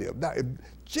in them. Now,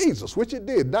 Jesus, which it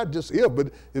did, not just him,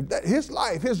 but his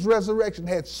life, his resurrection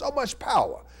had so much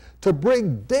power to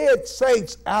bring dead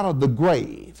saints out of the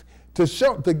grave,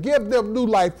 to give them new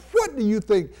life. What do you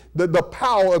think that the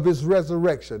power of his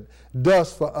resurrection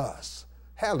does for us?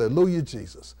 Hallelujah,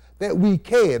 Jesus. That we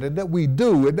can and that we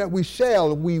do and that we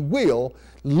shall and we will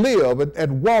live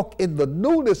and walk in the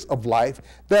newness of life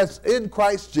that's in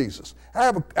Christ Jesus.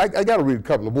 I got to read a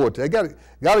couple of more. I got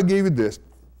to give you this.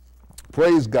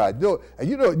 Praise God. You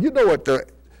know what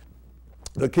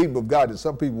the kingdom of God is.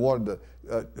 Some people wanted to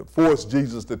force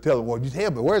Jesus to tell him, well, you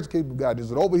tell me, where's the kingdom of God?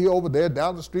 Is it over here, over there,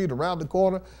 down the street, around the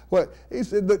corner? Well, he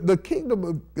said the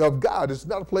kingdom of God is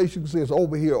not a place you can say it's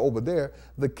over here, over there.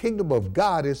 The kingdom of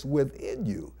God is within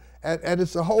you. And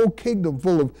it's a whole kingdom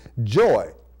full of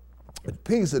joy and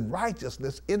peace and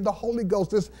righteousness in the Holy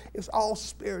Ghost. It's all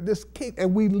spirit, this king,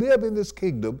 and we live in this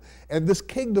kingdom, and this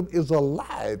kingdom is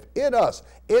alive in us,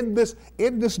 in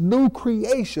this new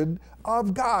creation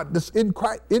of God, this in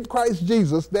Christ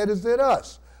Jesus that is in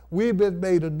us. We've been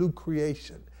made a new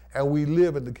creation, and we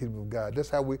live in the kingdom of God.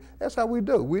 That's how we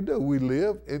do. We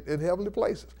live in heavenly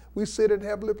places. We sit in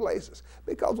heavenly places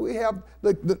because we have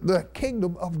the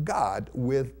kingdom of God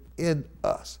within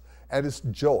us, and it's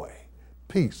joy,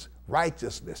 peace,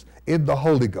 righteousness in the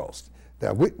Holy Ghost.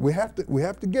 Now we have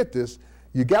to get this.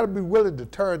 You got to be willing to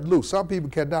turn loose. Some people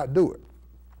cannot do it,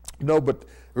 but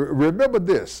remember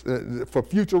this for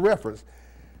future reference.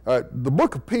 The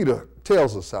book of Peter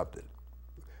tells us something,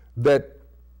 that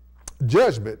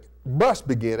judgment must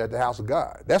begin at the house of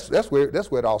God. That's where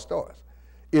it all starts.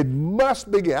 It must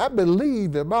begin. I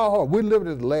believe in my heart we're living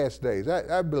in the last days.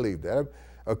 I believe that.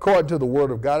 According to the Word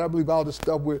of God, I believe all this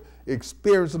stuff we're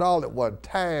experiencing all at one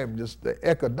time, just the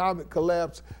economic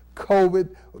collapse,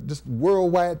 COVID, just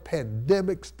worldwide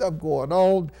pandemic stuff going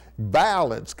on,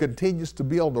 violence continues to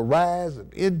be on the rise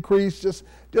and increase, just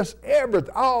everything,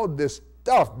 all this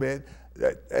stuff, man.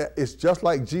 It's just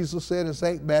like Jesus said in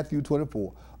St. Matthew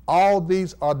 24, all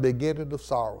these are the beginning of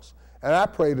sorrows. And I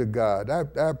pray to God,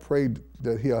 I pray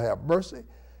that he'll have mercy,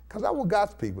 because I want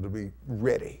God's people to be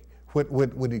ready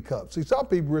when he comes. See, some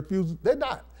people refuse. They're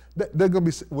not. They're going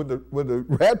to be, when the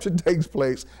rapture takes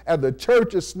place and the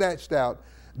church is snatched out,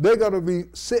 they're going to be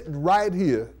sitting right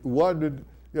here wondering,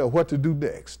 what to do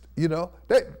next. It's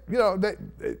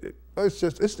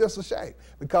just a shame,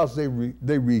 because they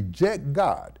reject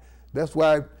God. That's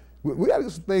why we got to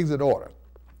get some things in order.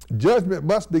 Judgment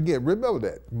must begin. Remember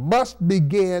that. Must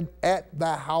begin at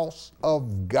the house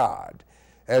of God.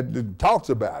 And it talks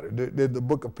about it in the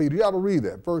book of Peter. You ought to read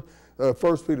that.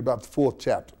 First Peter, about the 4th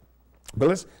chapter.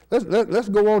 But let's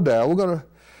go on down. We're going to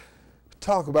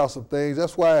talk about some things.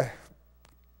 That's why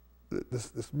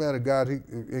this man of God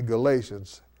in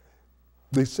Galatians,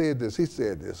 he said this.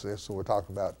 And so we're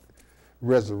talking about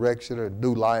resurrection and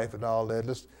new life and all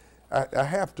that. I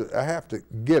have to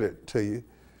get it to you.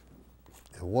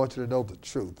 I want you to know the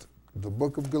truth. The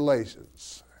book of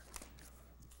Galatians.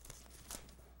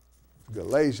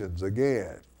 Galatians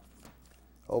again.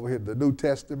 Over here in the New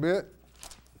Testament.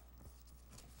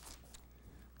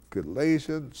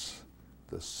 Galatians,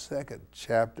 the 2nd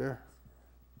chapter.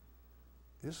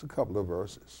 Just a couple of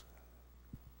verses.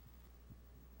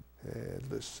 And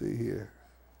let's see here.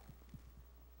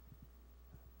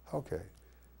 Okay.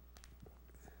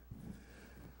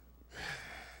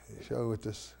 Show with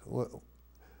this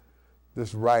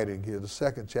writing here, the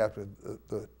 2nd chapter,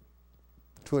 the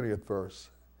 20th verse.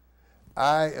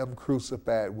 I am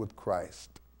crucified with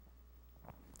Christ.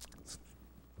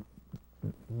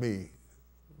 Me,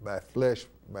 my flesh,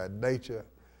 my nature,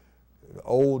 the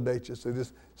old nature. So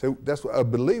that's what a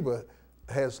believer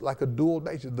has like a dual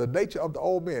nature. The nature of the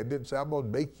old man didn't say, I'm going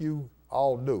to make you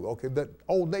all new. Okay, that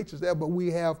old nature's there, but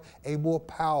we have a more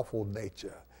powerful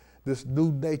nature. This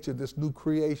new nature, this new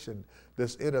creation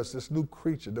that's in us, this new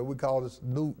creature that we call this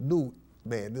new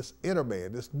man, this inner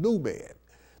man, this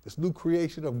new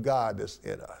creation of God that's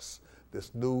in us,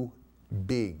 this new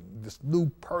being, this new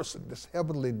person, this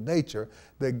heavenly nature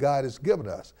that God has given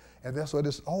us. And that's what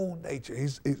this old nature,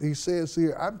 he says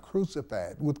here, I'm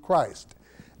crucified with Christ.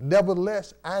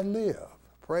 Nevertheless, I live.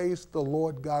 Praise the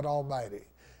Lord God Almighty.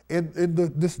 In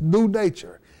this new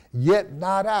nature, yet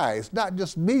not I. It's not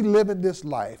just me living this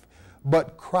life,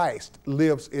 but Christ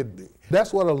lives in me.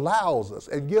 That's what allows us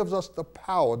and gives us the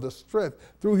power, the strength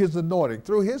through his anointing,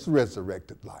 through his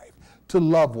resurrected life, to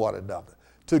love one another,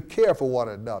 to care for one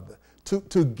another,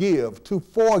 to give, to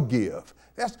forgive.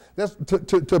 That's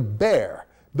to bear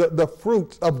the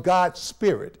fruits of God's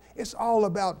Spirit. It's all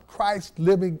about Christ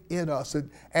living in us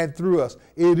and through us.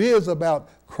 It is about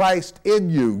Christ in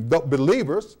you, the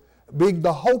believers, being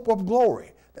the hope of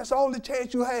glory. That's all the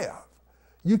chance you have.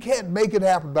 You can't make it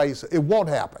happen by yourself. It won't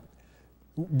happen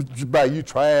by you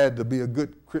trying to be a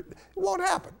good Christian. It won't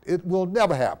happen. It will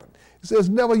never happen. It says,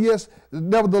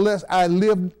 nevertheless, I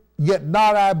live, yet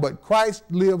not I, but Christ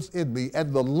lives in me.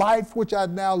 And the life which I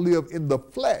now live in the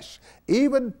flesh,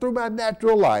 even through my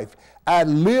natural life, I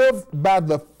live by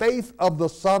the faith of the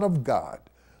Son of God,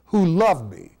 who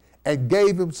loved me and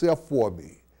gave himself for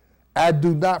me. I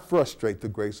do not frustrate the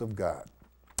grace of God.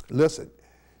 Listen,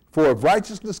 for if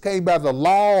righteousness came by the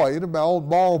law or any of my own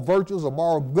moral virtues or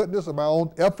moral goodness or my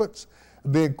own efforts,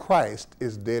 then Christ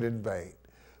is dead in vain.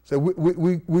 So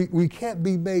we can't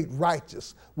be made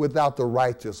righteous without the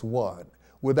righteous one,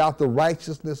 without the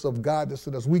righteousness of God that's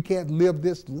in us. We can't live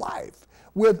this life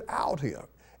without him.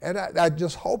 And I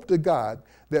just hope to God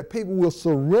that people will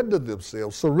surrender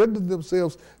themselves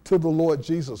to the Lord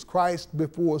Jesus Christ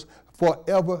before it's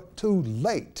forever too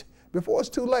late. Before it's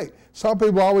too late. Some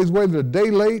people always waited a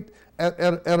day late and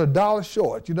 $1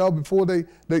 short, before they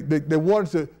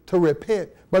wanted to repent,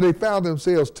 but they found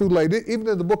themselves too late. Even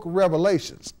in the book of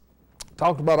Revelations,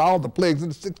 talked about all the plagues in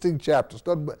the 16th chapter,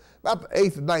 starting about the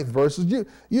 8th and 9th verses.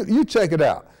 You check it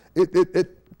out.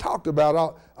 It talked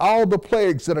about all the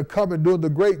plagues that are coming during the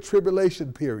great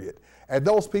tribulation period. And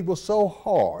those people so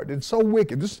hard and so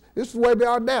wicked. This is the way they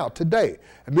are now, today.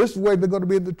 And this is the way they're going to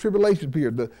be in the tribulation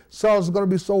period. The sun's going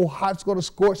to be so hot, it's going to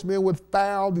scorch men with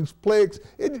fire, these plagues.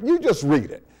 You just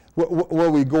read it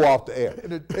when we go off the air.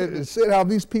 And it said how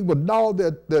these people gnaw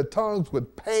their tongues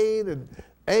with pain and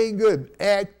anger and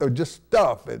act, or just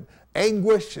stuff and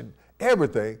anguish and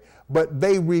everything. But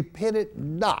they repented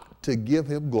not to give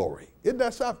him glory. Isn't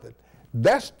that something?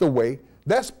 That's the way.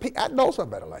 I know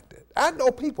somebody like that. I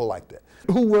know people like that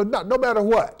who will not, no matter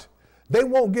what, they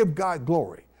won't give God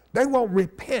glory. They won't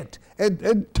repent and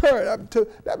turn.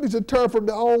 That means to turn from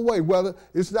their own way. Whether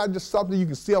it's not just something you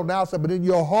can see on the outside, but in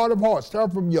your heart of hearts, turn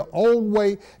from your own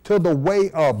way to the way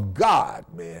of God,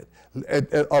 man. And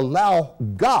allow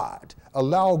God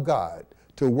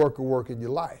to work a work in your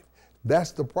life.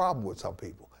 That's the problem with some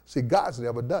people. See, God's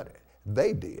never done it.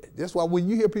 They did. That's why when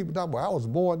you hear people talking about, I was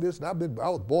born this and I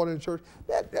was born in the church,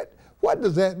 what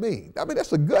does that mean? I mean,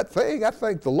 that's a good thing. I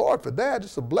thank the Lord for that.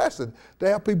 It's a blessing to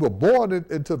have people born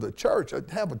into the church,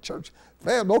 have a church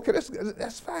family. Okay,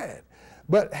 that's fine.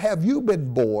 But have you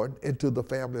been born into the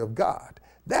family of God?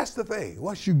 That's the thing.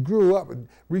 Once you grew up and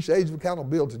reached the age of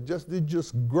accountability, it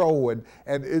just grow and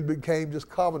it became just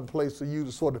commonplace for you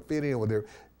to sort of fit in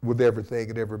with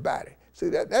everything and everybody. See,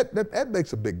 that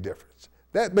makes a big difference.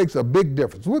 That makes a big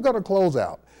difference. We're going to close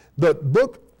out the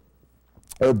book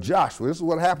of Joshua. This is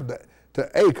what happened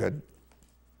to Achan.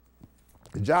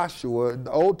 Joshua in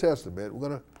the Old Testament. We're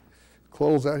going to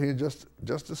close out here in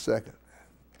just a second.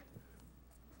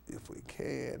 If we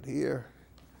can here.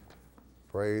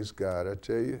 Praise God. I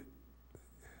tell you,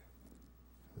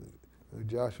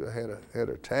 Joshua had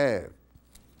a time.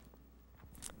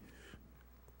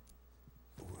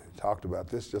 We talked about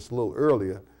this just a little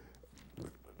earlier.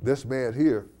 This man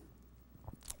here,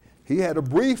 he had a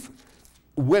brief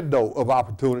window of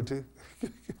opportunity.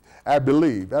 I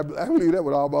believe. I believe that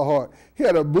with all my heart. He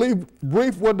had a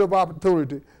brief window of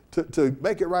opportunity to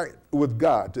make it right with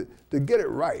God, to get it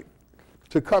right,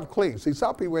 to come clean. See,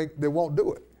 some people, they won't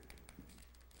do it.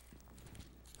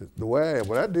 The way I am,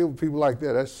 when I deal with people like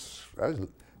that,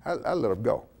 I let them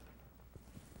go.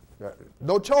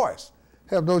 No choice.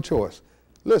 Have no choice.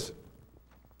 Listen.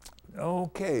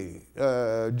 Okay,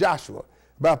 Joshua,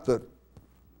 about the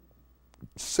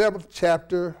 7th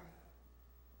chapter,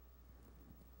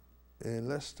 and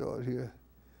let's start here.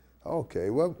 Okay,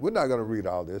 well, we're not going to read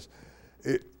all this.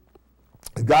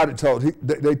 God had told,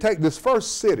 they take this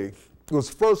first city, it was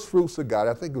first fruits of God,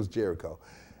 I think it was Jericho.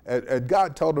 And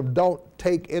God told them, don't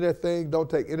take anything, don't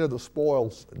take any of the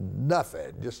spoils,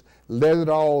 nothing. Just let it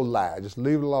all lie. Just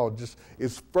leave it alone.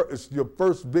 It's your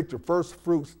first victory, first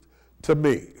fruits to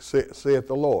me, saith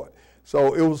the Lord.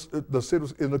 So the city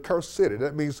was in the cursed city.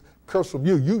 That means curse from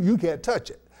you. You can't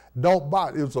touch it. Don't buy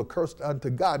it. It was a curse unto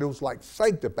God. It was like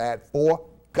sanctified for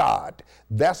God.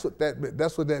 That's what that meant.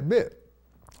 That's what that meant.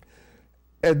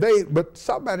 But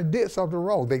somebody did something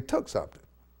wrong. They took something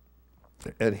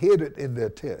and hid it in their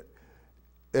tent.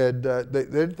 And they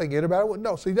didn't think anybody would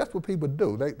know. See, that's what people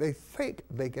do. They think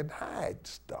they can hide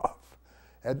stuff.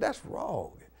 And that's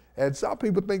wrong. And some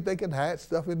people think they can hide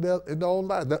stuff in their own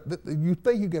life. You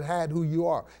think you can hide who you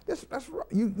are. That's wrong.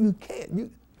 You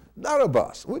can't. None of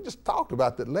us. We just talked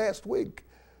about that last week.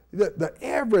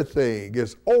 Everything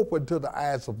is open to the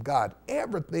eyes of God.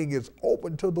 Everything is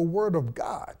open to the Word of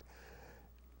God.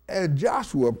 And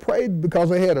Joshua prayed because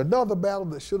they had another battle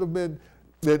that should have been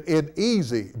an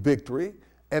easy victory,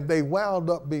 and they wound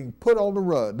up being put on the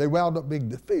run. They wound up being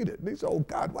defeated. And he said, oh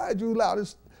God, why did you allow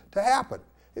this to happen?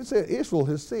 He said, Israel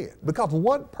has sinned. Because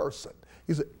one person,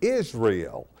 he said,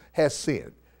 Israel has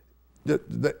sinned.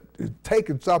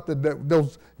 Taking something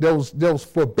that was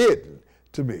forbidden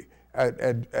to me.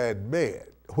 And man,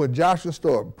 when Joshua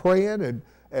started praying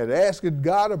and asking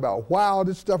God about why all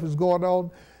this stuff is going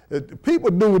on, people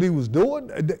knew what he was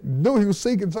doing, knew he was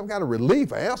seeking some kind of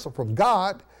relief, an answer from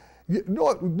God. You know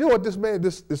what this man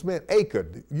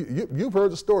Achan, you've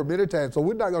heard the story many times, so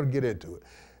we're not going to get into it.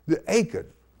 The Achan,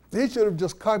 he should have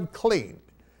just come clean.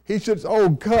 He should have, oh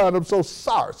God, I'm so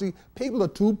sorry. See, people are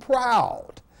too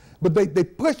proud, but they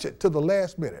push it to the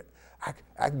last minute.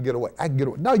 I can get away, I can get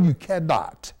away. No, you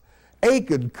cannot.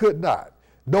 Achan could not.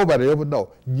 Nobody ever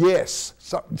know. Yes,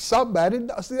 somebody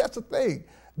knows. See, that's the thing.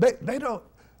 They don't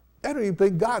even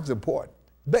think God's important.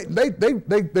 They think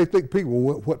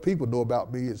what people know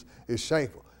about me is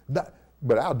shameful.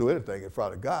 But I'll do anything in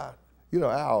front of God.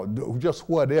 I'll do just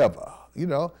whatever.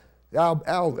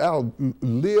 I'll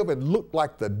live and look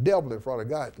like the devil in front of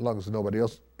God as long as nobody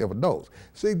else ever knows.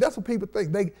 See, that's what people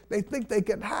think. They think they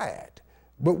can hide,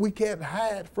 but we can't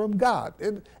hide from God.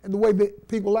 And the way that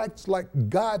people act is like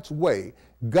God's way,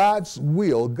 God's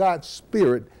will, God's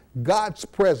spirit, God's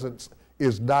presence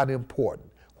is not important.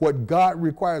 What God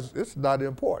requires, it's not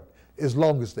important, as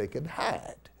long as they can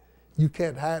hide. You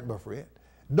can't hide, my friend.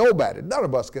 Nobody, none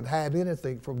of us can hide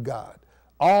anything from God.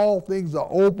 All things are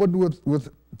open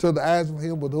to the eyes of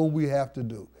him with whom we have to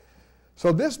do.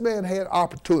 So this man had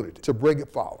opportunity to bring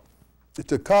it forward,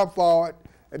 to come forward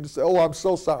and to say, oh, I'm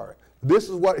so sorry. This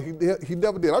is what he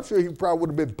never did. I'm sure he probably would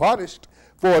have been punished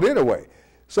for it anyway.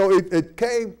 So it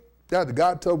came down to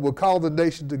God told him, we'll call the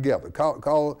nation together,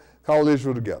 call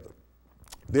Israel together.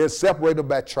 They separated them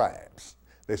by tribes.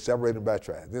 They separated them by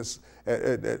tribes.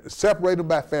 Separated them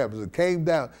by families. It came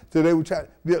down to they were trying,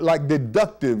 like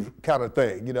deductive kind of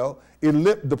thing,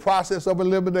 the process of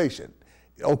elimination,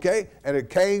 okay? And it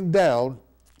came down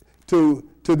to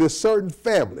this certain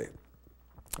family.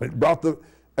 He brought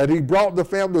the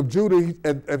family of Judah,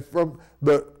 and from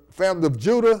the family of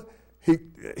Judah,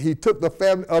 he took the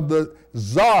family of the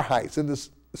Zarhites in the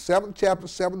 7th chapter,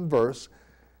 7th verse.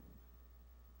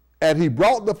 And he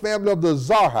brought the family of the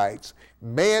Zarhites,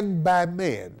 man by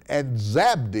man, and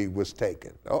Zabdi was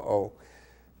taken.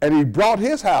 And he brought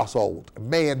his household,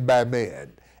 man by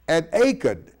man. And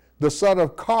Achan, the son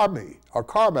of Carmi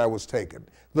was taken,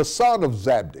 the son of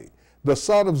Zabdi, the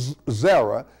son of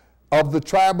Zerah, of the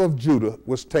tribe of Judah,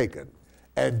 was taken.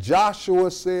 And Joshua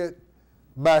said,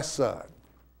 my son.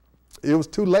 It was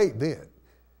too late then.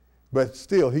 But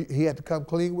still, he had to come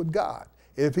clean with God.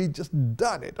 If he just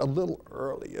done it a little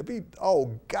early, if he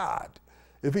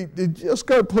just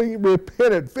come clean,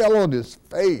 repented, fell on his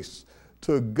face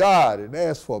to God and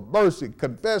asked for mercy,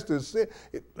 confessed his sin,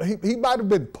 he might have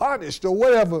been punished or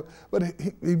whatever, but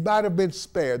he might have been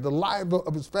spared. The life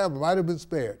of his family might have been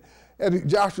spared. And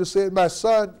Joshua said, my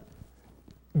son,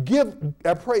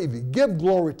 I pray thee, give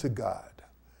glory to God.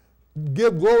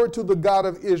 Give glory to the God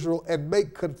of Israel and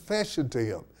make confession to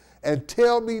him. And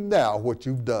tell me now what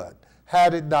you've done.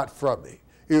 Hide it not from me.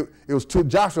 It was to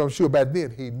Joshua, I'm sure back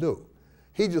then he knew.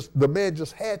 The man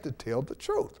just had to tell the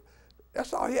truth.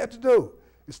 That's all he had to do.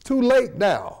 It's too late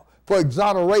now for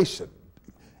exoneration.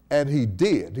 And he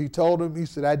did. He told him, he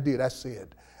said, I did, I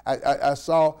sinned. I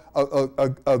saw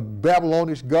a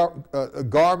Babylonish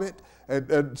garment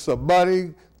and some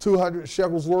money, 200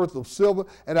 shekels worth of silver,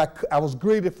 and I was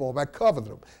greedy for them. I covered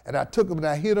them. And I took them and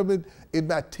I hid them in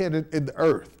my tent in the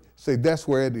earth. Say, that's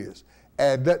where it is.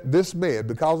 And this man,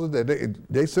 because of that,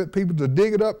 they sent people to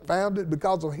dig it up, found it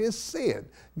because of his sin,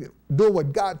 doing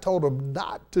what God told him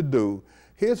not to do.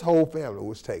 His whole family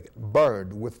was taken,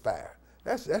 burned with fire.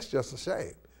 That's just a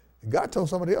shame. God told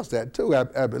somebody else that too,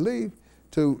 I believe,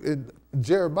 in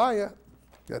Jeremiah.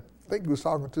 I think he was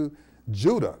talking to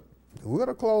Judah. We're going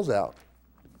to close out.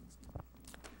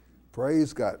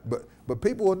 Praise God. But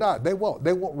people will not. They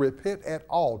won't repent at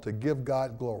all to give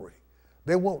God glory.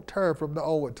 They won't turn from the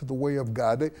old to the way of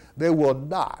God. They will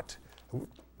not.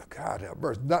 God have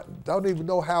mercy. Don't even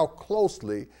know how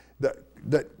closely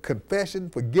that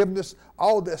confession, forgiveness,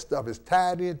 all that stuff is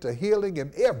tied into healing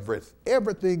and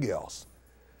everything else.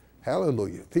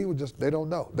 Hallelujah. People they don't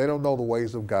know. They don't know the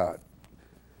ways of God.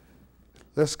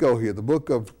 Let's go here. The book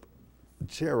of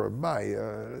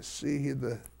Jeremiah. Let's see here,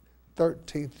 the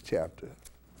 13th chapter.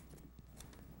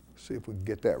 See if we can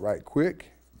get that right quick.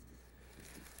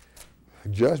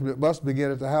 Judgment must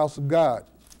begin at the house of God.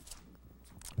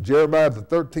 Jeremiah, the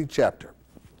 13th chapter,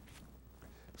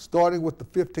 starting with the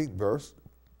 15th verse.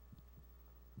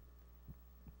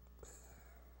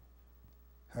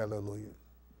 Hallelujah.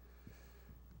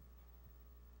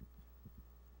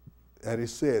 And he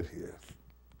said here,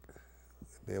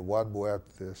 and then one more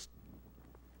after this.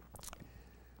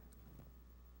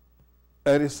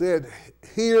 And he said,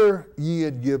 hear ye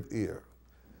and give ear.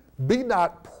 Be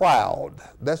not proud.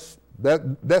 That's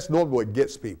normally what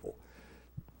gets people.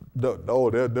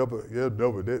 No, they'll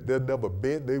never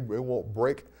bend. They won't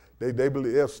break. They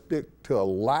believe they'll stick to a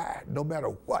lie no matter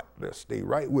what. They'll stay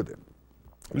right with it.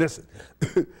 Listen,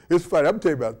 it's funny. I'm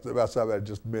telling you about something in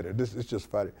just a minute. It's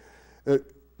just funny.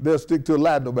 They'll stick to a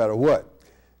lie no matter what.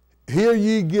 Hear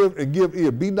ye give and give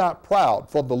ear. Be not proud,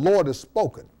 for the Lord has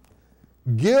spoken.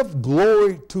 Give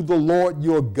glory to the Lord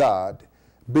your God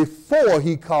before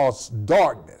he caused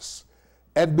darkness,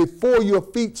 and before your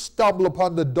feet stumble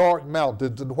upon the dark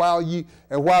mountains, and while ye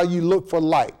look for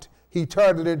light, he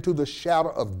turned it into the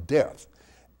shadow of death,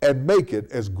 and make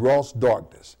it as gross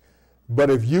darkness.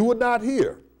 But if you will not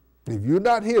hear,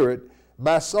 it,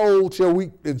 my soul shall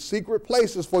weep in secret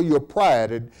places for your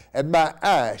pride, and my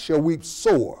eyes shall weep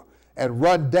sore, and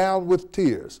run down with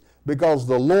tears, because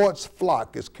the Lord's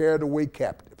flock is carried away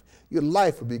captive. Your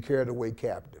life will be carried away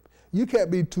captive. You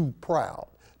can't be too proud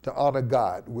to honor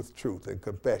God with truth and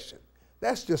confession.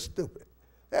 That's just stupid.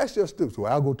 That's just stupid. So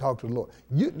I'll go talk to the Lord.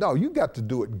 You got to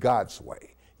do it God's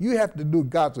way. You have to do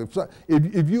it God's way. So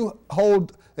if you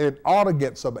hold an honor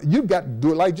against somebody, you got to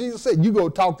do it like Jesus said. You go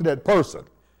talk to that person.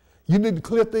 You need to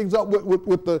clear things up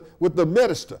with the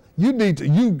minister.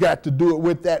 You got to do it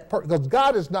with that person, because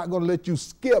God is not going to let you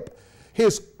skip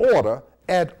his order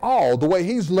at all, the way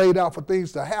he's laid out for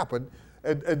things to happen,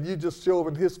 and you just show up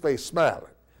in his face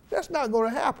smiling. That's not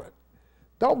going to happen.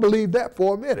 Don't believe that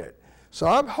for a minute. So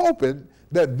I'm hoping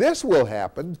that this will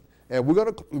happen, and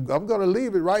I'm going to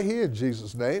leave it right here in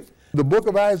Jesus' name. The book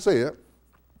of Isaiah,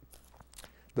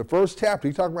 the first chapter,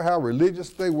 he talked about how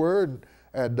religious they were,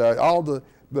 and all the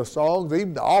songs,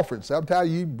 even the offerings. Sometimes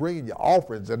you bring in your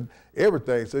offerings and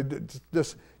everything. So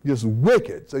just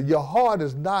wicked. So your heart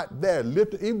is not there.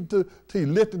 Even to you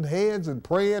lifting hands and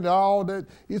praying and all that.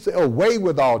 He said, away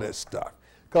with all that stuff.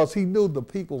 Because he knew the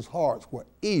people's hearts were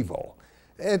evil.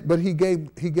 But he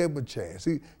gave them a chance.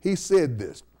 He said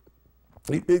this.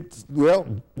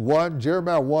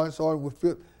 Jeremiah 1, starting with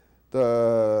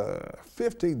the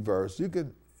 15th verse. You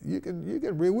can read.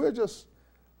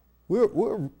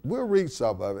 We'll read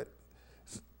some of it.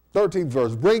 13th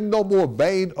verse. Bring no more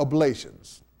vain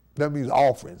oblations. That means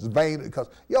offerings. Vain, because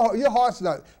your heart's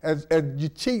not, and you're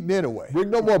cheating anyway. Bring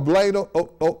no more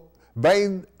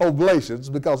vain oblations,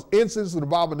 because incense and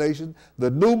abomination, the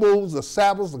new moons, the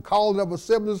Sabbaths, the calling of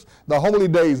assemblies, the holy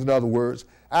days, in other words,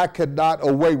 I cannot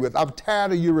away with. I'm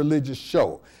tired of your religious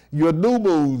show. Your new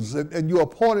moons and your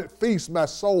appointed feasts my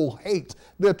soul hates.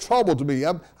 They're trouble to me.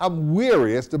 I'm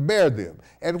weary as to bear them.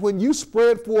 And when you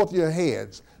spread forth your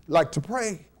hands, like to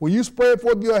pray, when you spread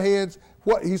forth your hands,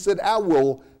 what he said, I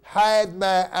will hide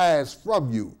my eyes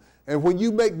from you. And when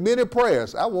you make many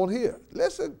prayers, I won't hear.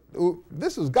 Listen,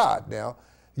 this is God now.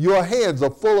 Your hands are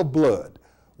full of blood.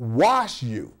 Wash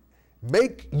you.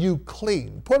 Make you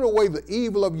clean. Put away the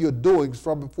evil of your doings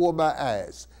from before my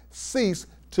eyes. Cease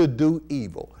to do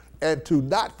evil, and to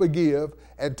not forgive,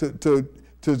 and to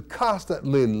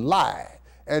constantly lie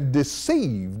and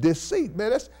deceive. Deceit,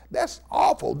 man, that's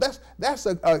awful. That's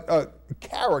a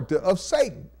character of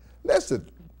Satan. Listen,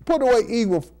 put away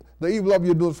evil, the evil of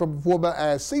your doings from before my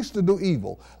eyes. Cease to do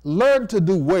evil. Learn to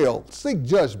do well. Seek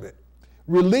judgment.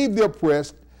 Relieve the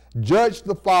oppressed. Judge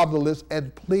the fatherless,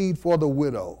 and plead for the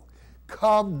widow.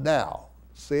 Come now,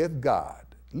 saith God.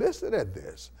 Listen at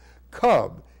this.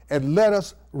 Come and let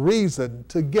us reason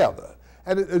together.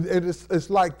 And it's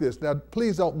like this. Now,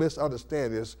 please don't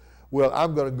misunderstand this. Well,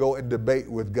 I'm going to go and debate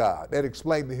with God and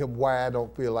explain to him why I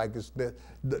don't feel like it's this.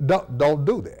 Don't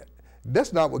do that.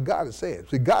 That's not what God is saying.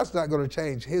 See, God's not going to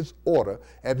change his order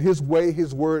and his way,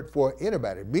 his word for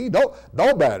anybody. Me,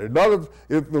 nobody. None of,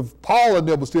 if Paul and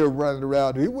them were still running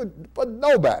around, he wouldn't, but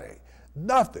nobody,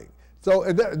 nothing. So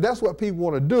and that's what people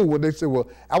want to do when they say, well,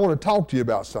 I want to talk to you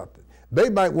about something. They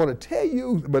might want to tell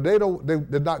you, but they're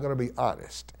not going to be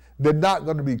honest. They're not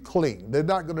going to be clean. They're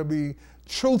not going to be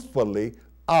truthfully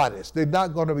honest. They're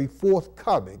not going to be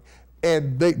forthcoming.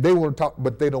 And they want to talk,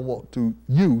 but they don't want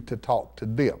you to talk to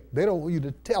them. They don't want you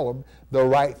to tell them the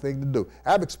right thing to do.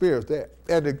 I've experienced that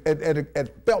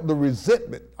and felt the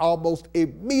resentment almost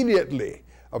immediately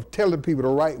of telling people the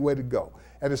right way to go.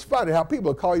 And it's funny how people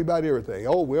will call you about everything.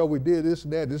 Oh, well, we did this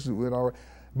and that. This went all right.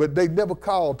 But they never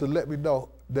called to let me know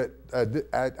that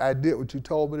I did what you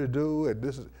told me to do, and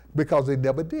this is because they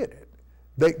never did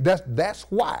it. That's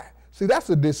why. See,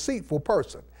 that's a deceitful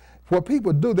person. What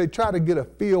people do, they try to get a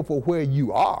feel for where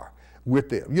you are with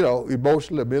them,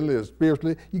 emotionally, mentally, or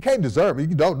spiritually. You can't discern it.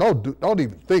 You don't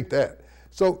even think that.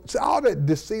 So all that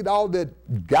deceit, all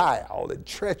that guile, all that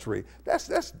treachery,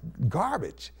 that's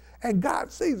garbage. And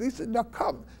God sees. He said, now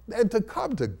come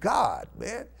to God,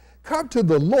 man. Come to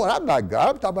the Lord. I'm not God.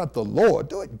 I'm talking about the Lord.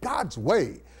 Do it God's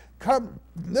way. Come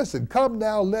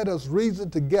now, let us reason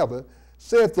together,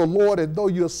 saith the Lord, and though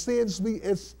your sins be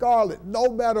as scarlet, no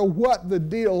matter what the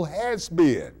deal has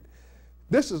been.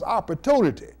 This is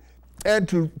opportunity. And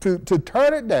to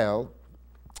turn it down,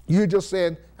 you're just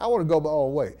saying, I want to go my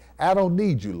own way. I don't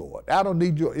need you, Lord. I don't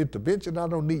need your intervention. I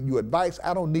don't need your advice.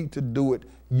 I don't need to do it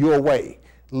your way.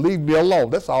 Leave me alone.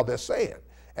 That's all they're saying.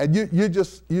 And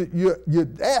you're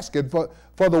asking for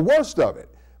the worst of it.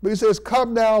 But he says,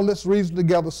 come now, let's reason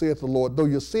together, saith the Lord. Though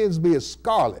your sins be as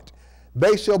scarlet,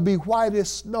 they shall be white as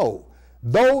snow.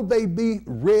 Though they be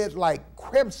red like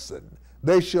crimson,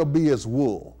 they shall be as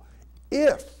wool.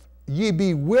 If ye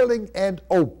be willing and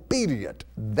obedient,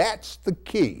 that's the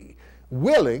key.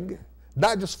 Willing,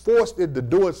 not just forced into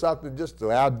doing something just to,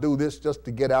 I'll do this just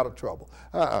to get out of trouble.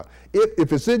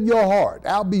 If it's in your heart,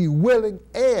 I'll be willing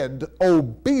and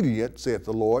obedient, saith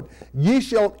the Lord, ye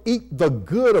shall eat the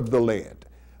good of the land.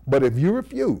 But if you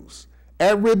refuse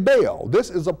and rebel,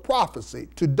 this is a prophecy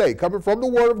today, coming from the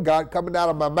word of God, coming out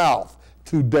of my mouth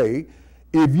today.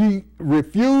 If ye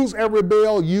refuse and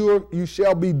rebel, you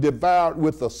shall be devoured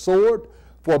with a sword,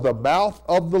 for the mouth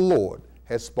of the Lord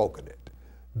has spoken it.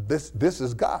 This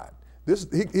is God.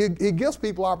 He gives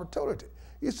people opportunity.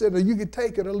 He said, you can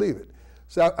take it or leave it.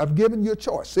 So I've given you a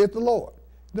choice, saith the Lord.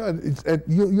 And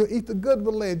you eat the good of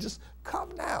the land. Just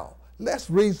come now. Let's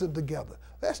reason together.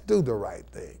 Let's do the right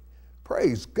thing.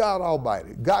 Praise God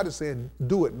Almighty. God is saying,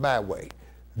 do it my way.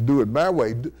 Do it my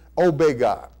way. Obey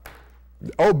God.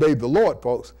 Obey the Lord,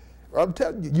 folks. I'm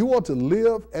telling you, you want to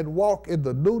live and walk in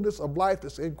the newness of life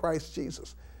that's in Christ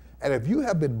Jesus. And if you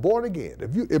have been born again,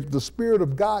 if the Spirit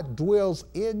of God dwells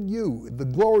in you, the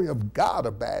glory of God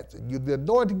abides in you, the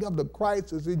anointing of the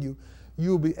Christ is in you,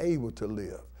 you'll be able to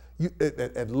live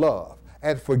and love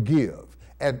and forgive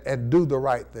and do the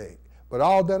right thing. But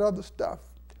all that other stuff,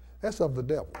 that's of the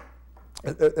devil.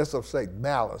 That's of Satan,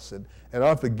 malice and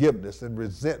unforgiveness and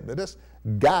resentment. That's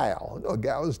guile.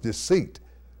 Guile is deceit.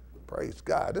 Praise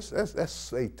God. That's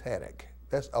satanic.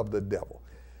 That's of the devil.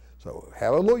 So,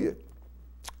 hallelujah.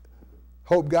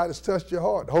 Hope God has touched your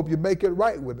heart. Hope you make it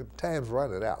right when the time's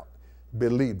running out.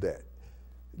 Believe that.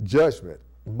 Judgment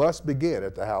must begin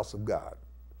at the house of God.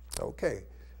 Okay.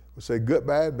 We'll say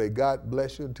goodbye and may God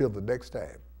bless you until the next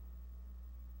time.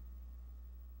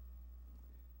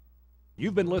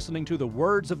 You've been listening to the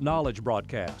Words of Knowledge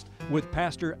broadcast with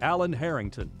Pastor Alan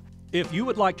Harrington. If you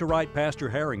would like to write Pastor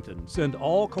Harrington, send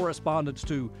all correspondence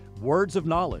to Words of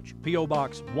Knowledge, P.O.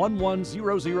 Box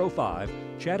 11005,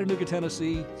 Chattanooga,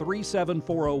 Tennessee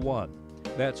 37401.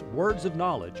 That's Words of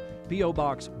Knowledge, P.O.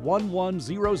 Box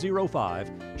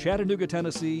 11005, Chattanooga,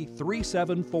 Tennessee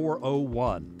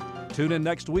 37401. Tune in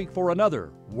next week for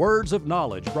another Words of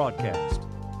Knowledge broadcast.